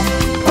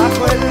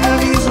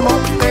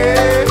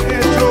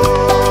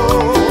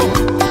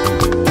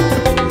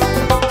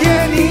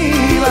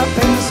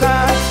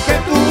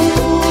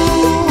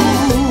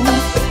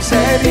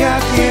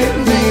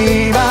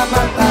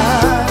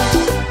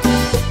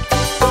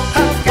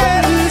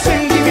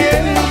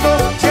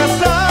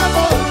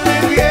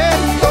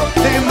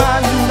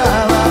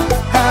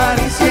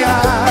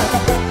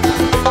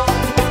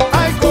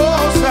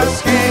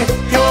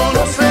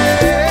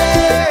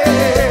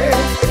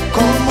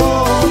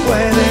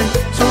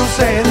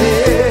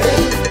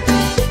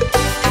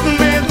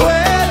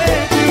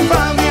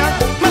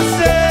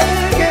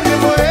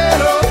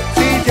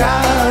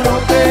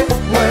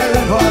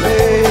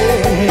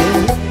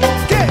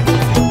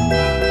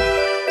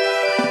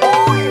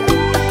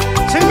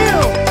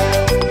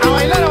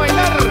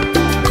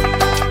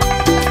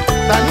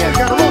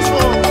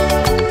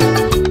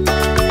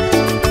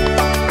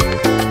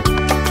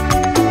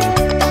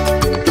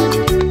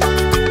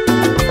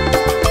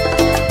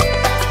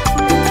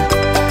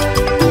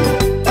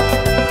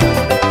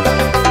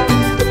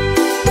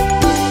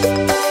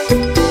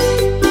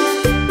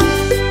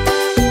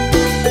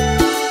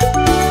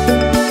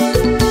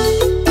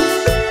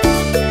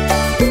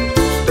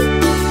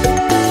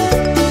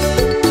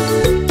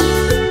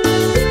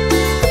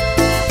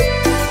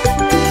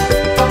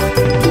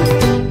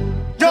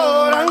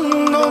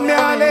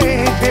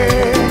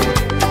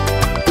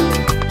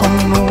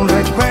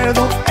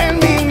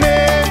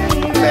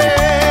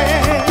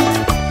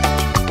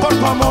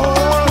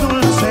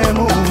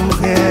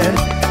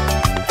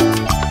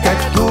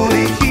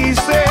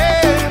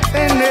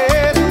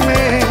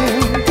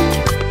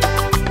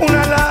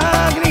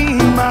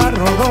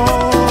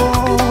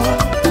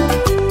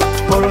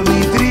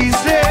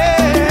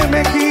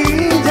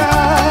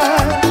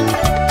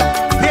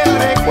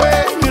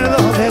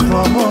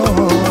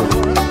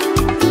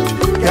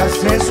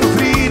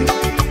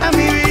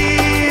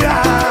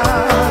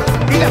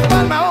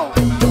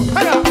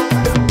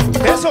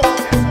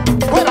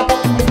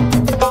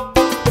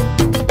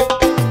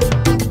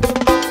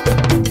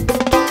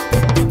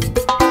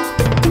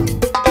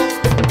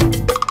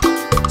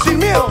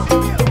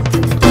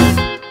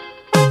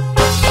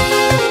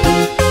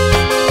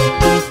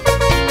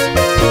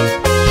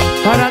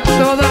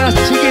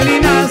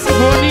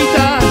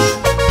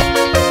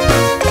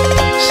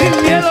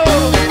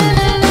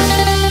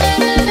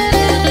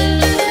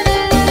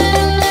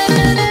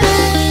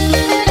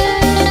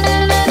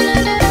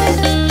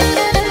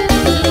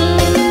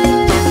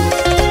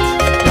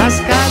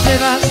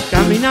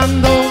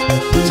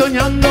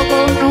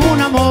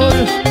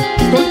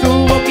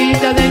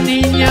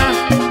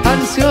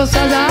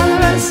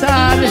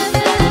 danzar.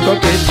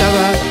 Coqueta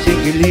vas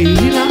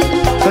chiquilina,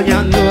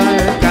 soñando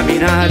al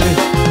caminar.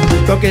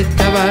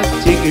 Coqueta vas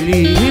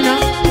chiquilina,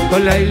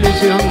 con la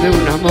ilusión de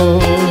un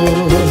amor.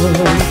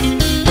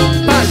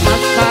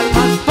 Palmas,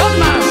 palmas,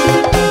 palmas.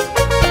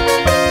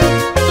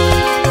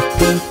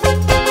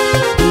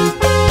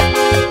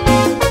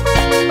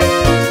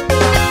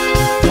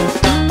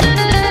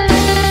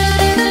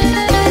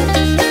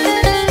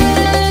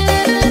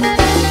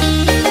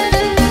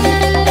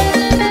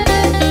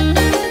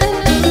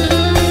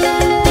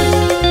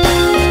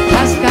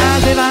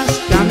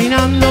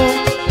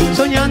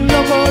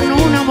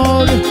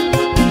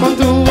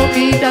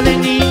 De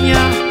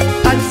niña,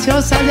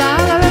 ansiosa ya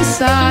de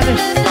besar.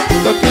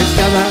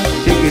 Coqueta vas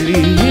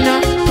chiquilina,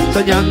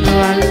 soñando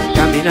al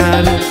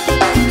caminar.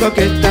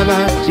 Coqueta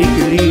vas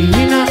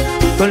chiquilina,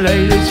 con la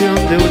ilusión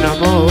de un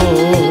amor.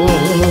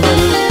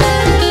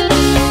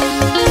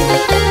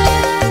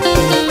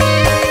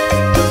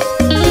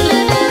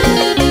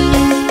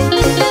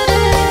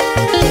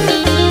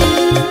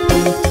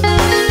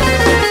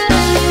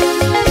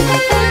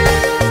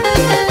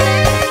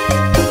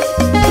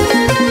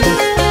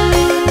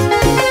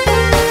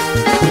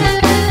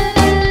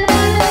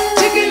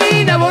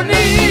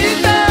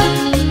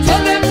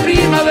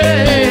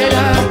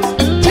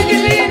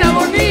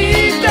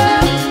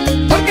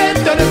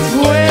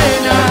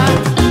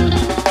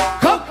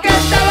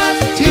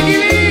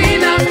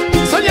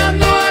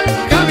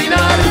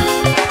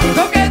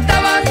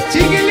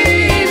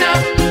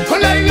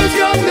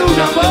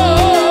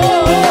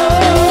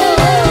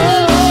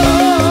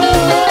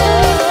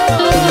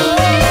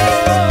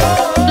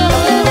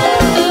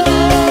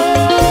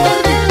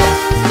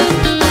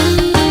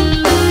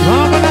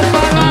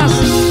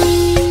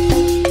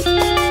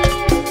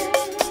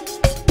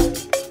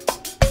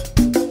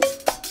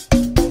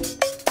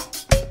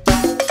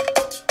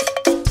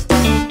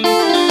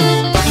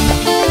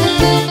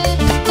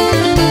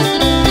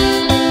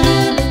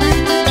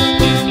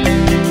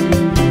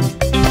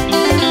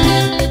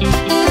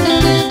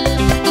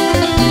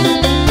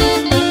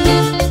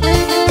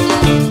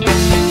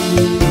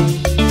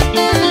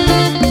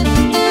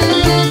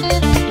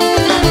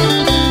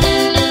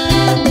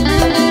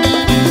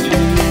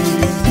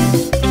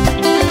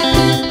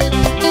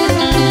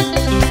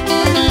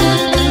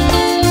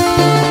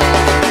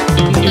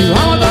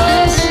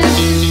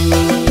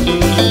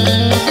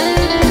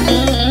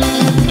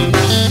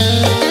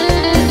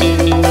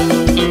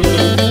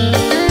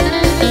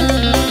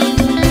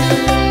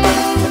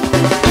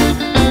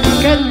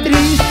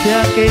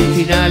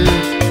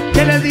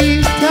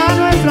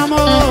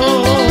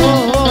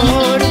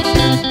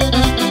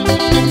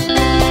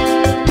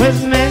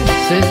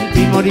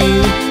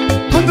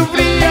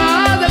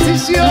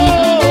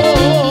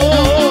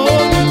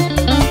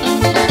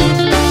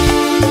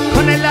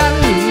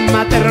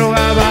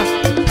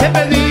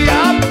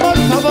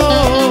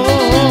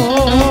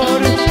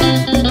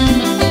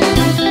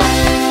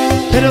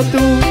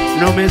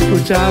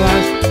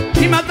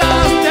 Y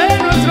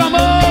mataste nuestro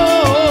amor.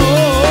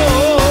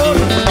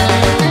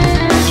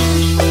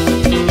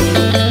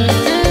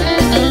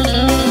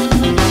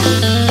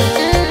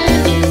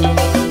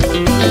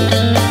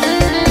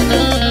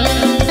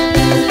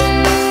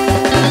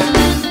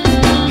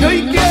 Que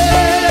hoy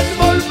quieres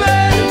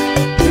volver,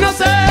 no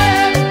sé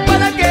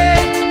para qué.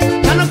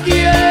 Ya no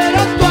quiero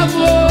tu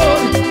amor,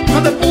 no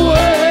te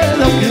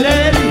puedo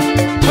querer.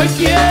 Hoy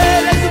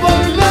quieres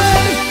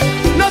volver,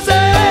 no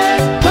sé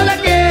para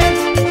qué.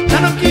 Ya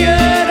no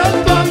quiero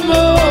tu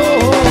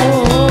amor,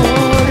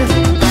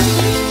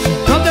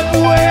 no te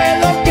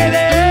puedo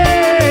querer.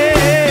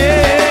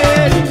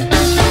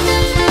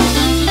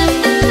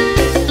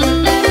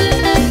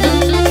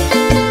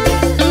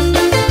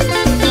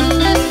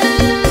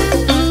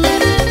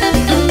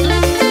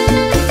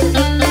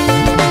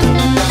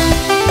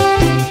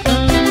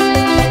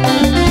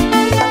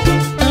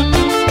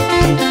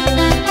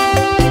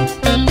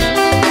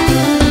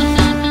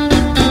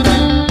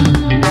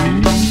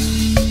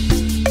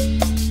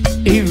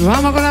 Y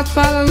vamos con las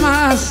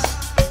palmas,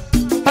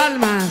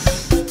 palmas,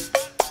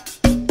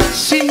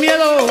 sin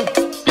miedo.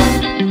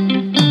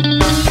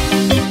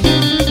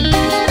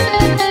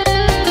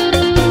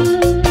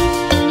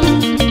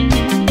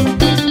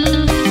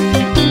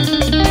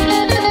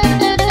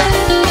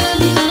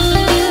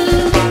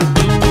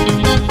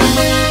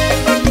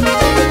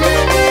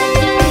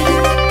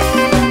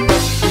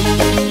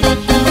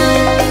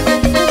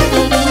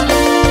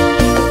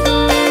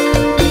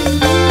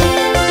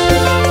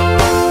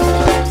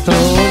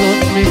 Todos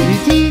me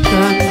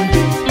critican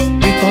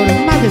mi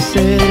forma de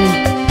ser,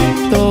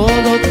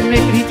 todos me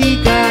critican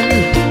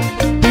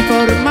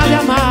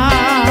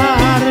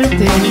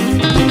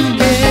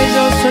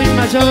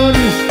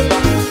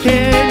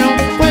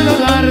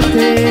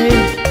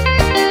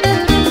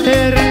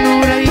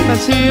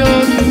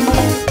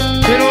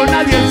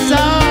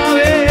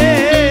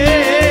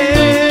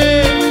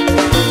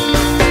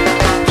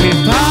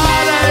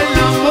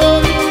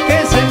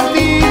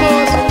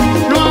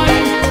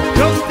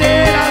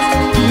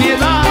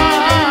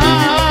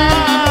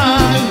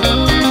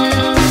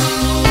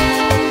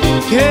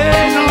que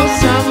nos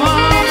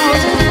amamos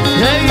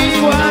de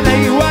igual a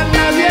igual,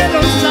 nadie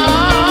lo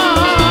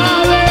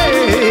sabe.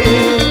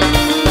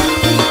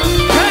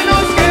 Que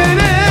nos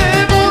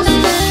queremos,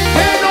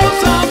 que nos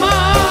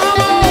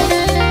amamos.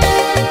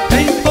 ¿Te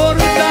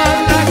importa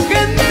la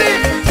gente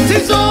si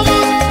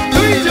somos tú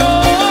y yo?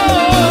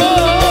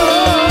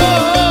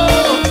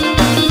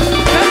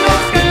 Que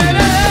nos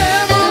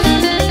queremos,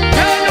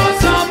 que nos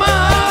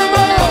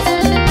amamos.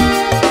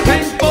 ¿Qué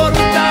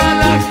importa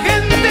la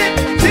gente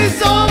si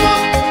somos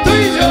tú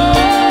y yo?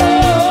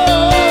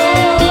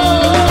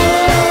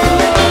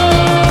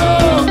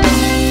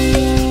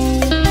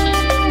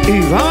 Y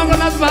vamos con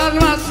las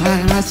palmas,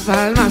 palmas,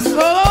 palmas,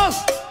 todos.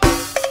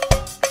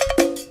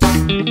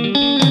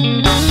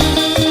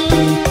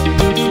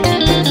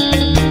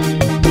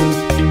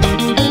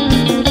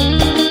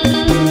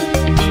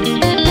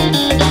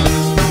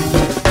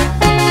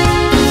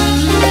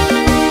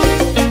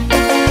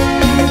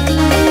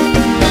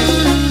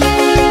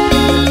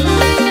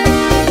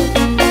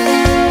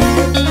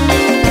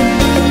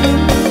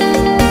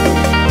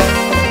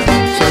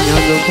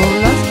 Soñando con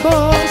las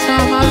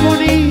cosas más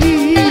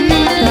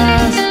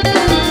bonitas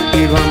y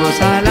vamos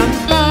al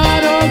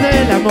amparo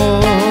del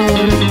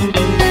amor,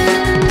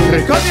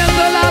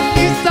 recorriendo las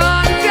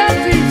distancias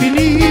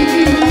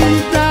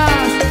infinitas,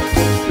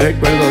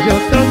 recuerdo de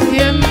otros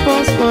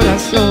tiempos,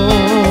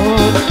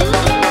 corazón.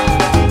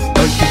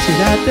 Hoy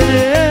quisiera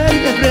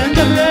tenerte frente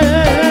a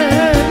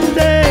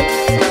frente,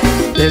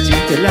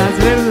 decirte las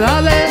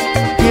verdades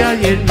que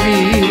hay en mí.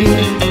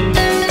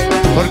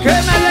 Porque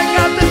me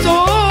dejaste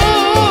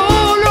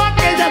solo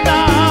aquella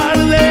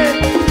tarde,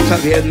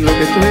 sabiendo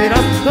que tú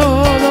eras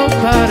todo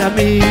para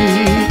mí.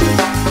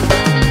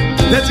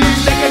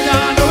 Decirte que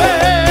ya no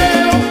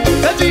veo,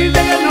 decirte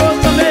que no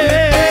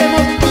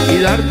sabemos, y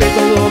darte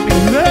todos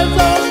mis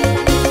besos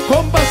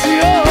con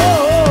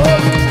pasión.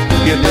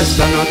 Y en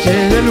esta noche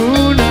de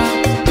luna,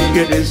 y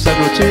en esta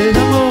noche de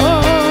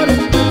amor,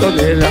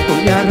 donde la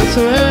cumbia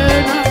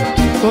resuena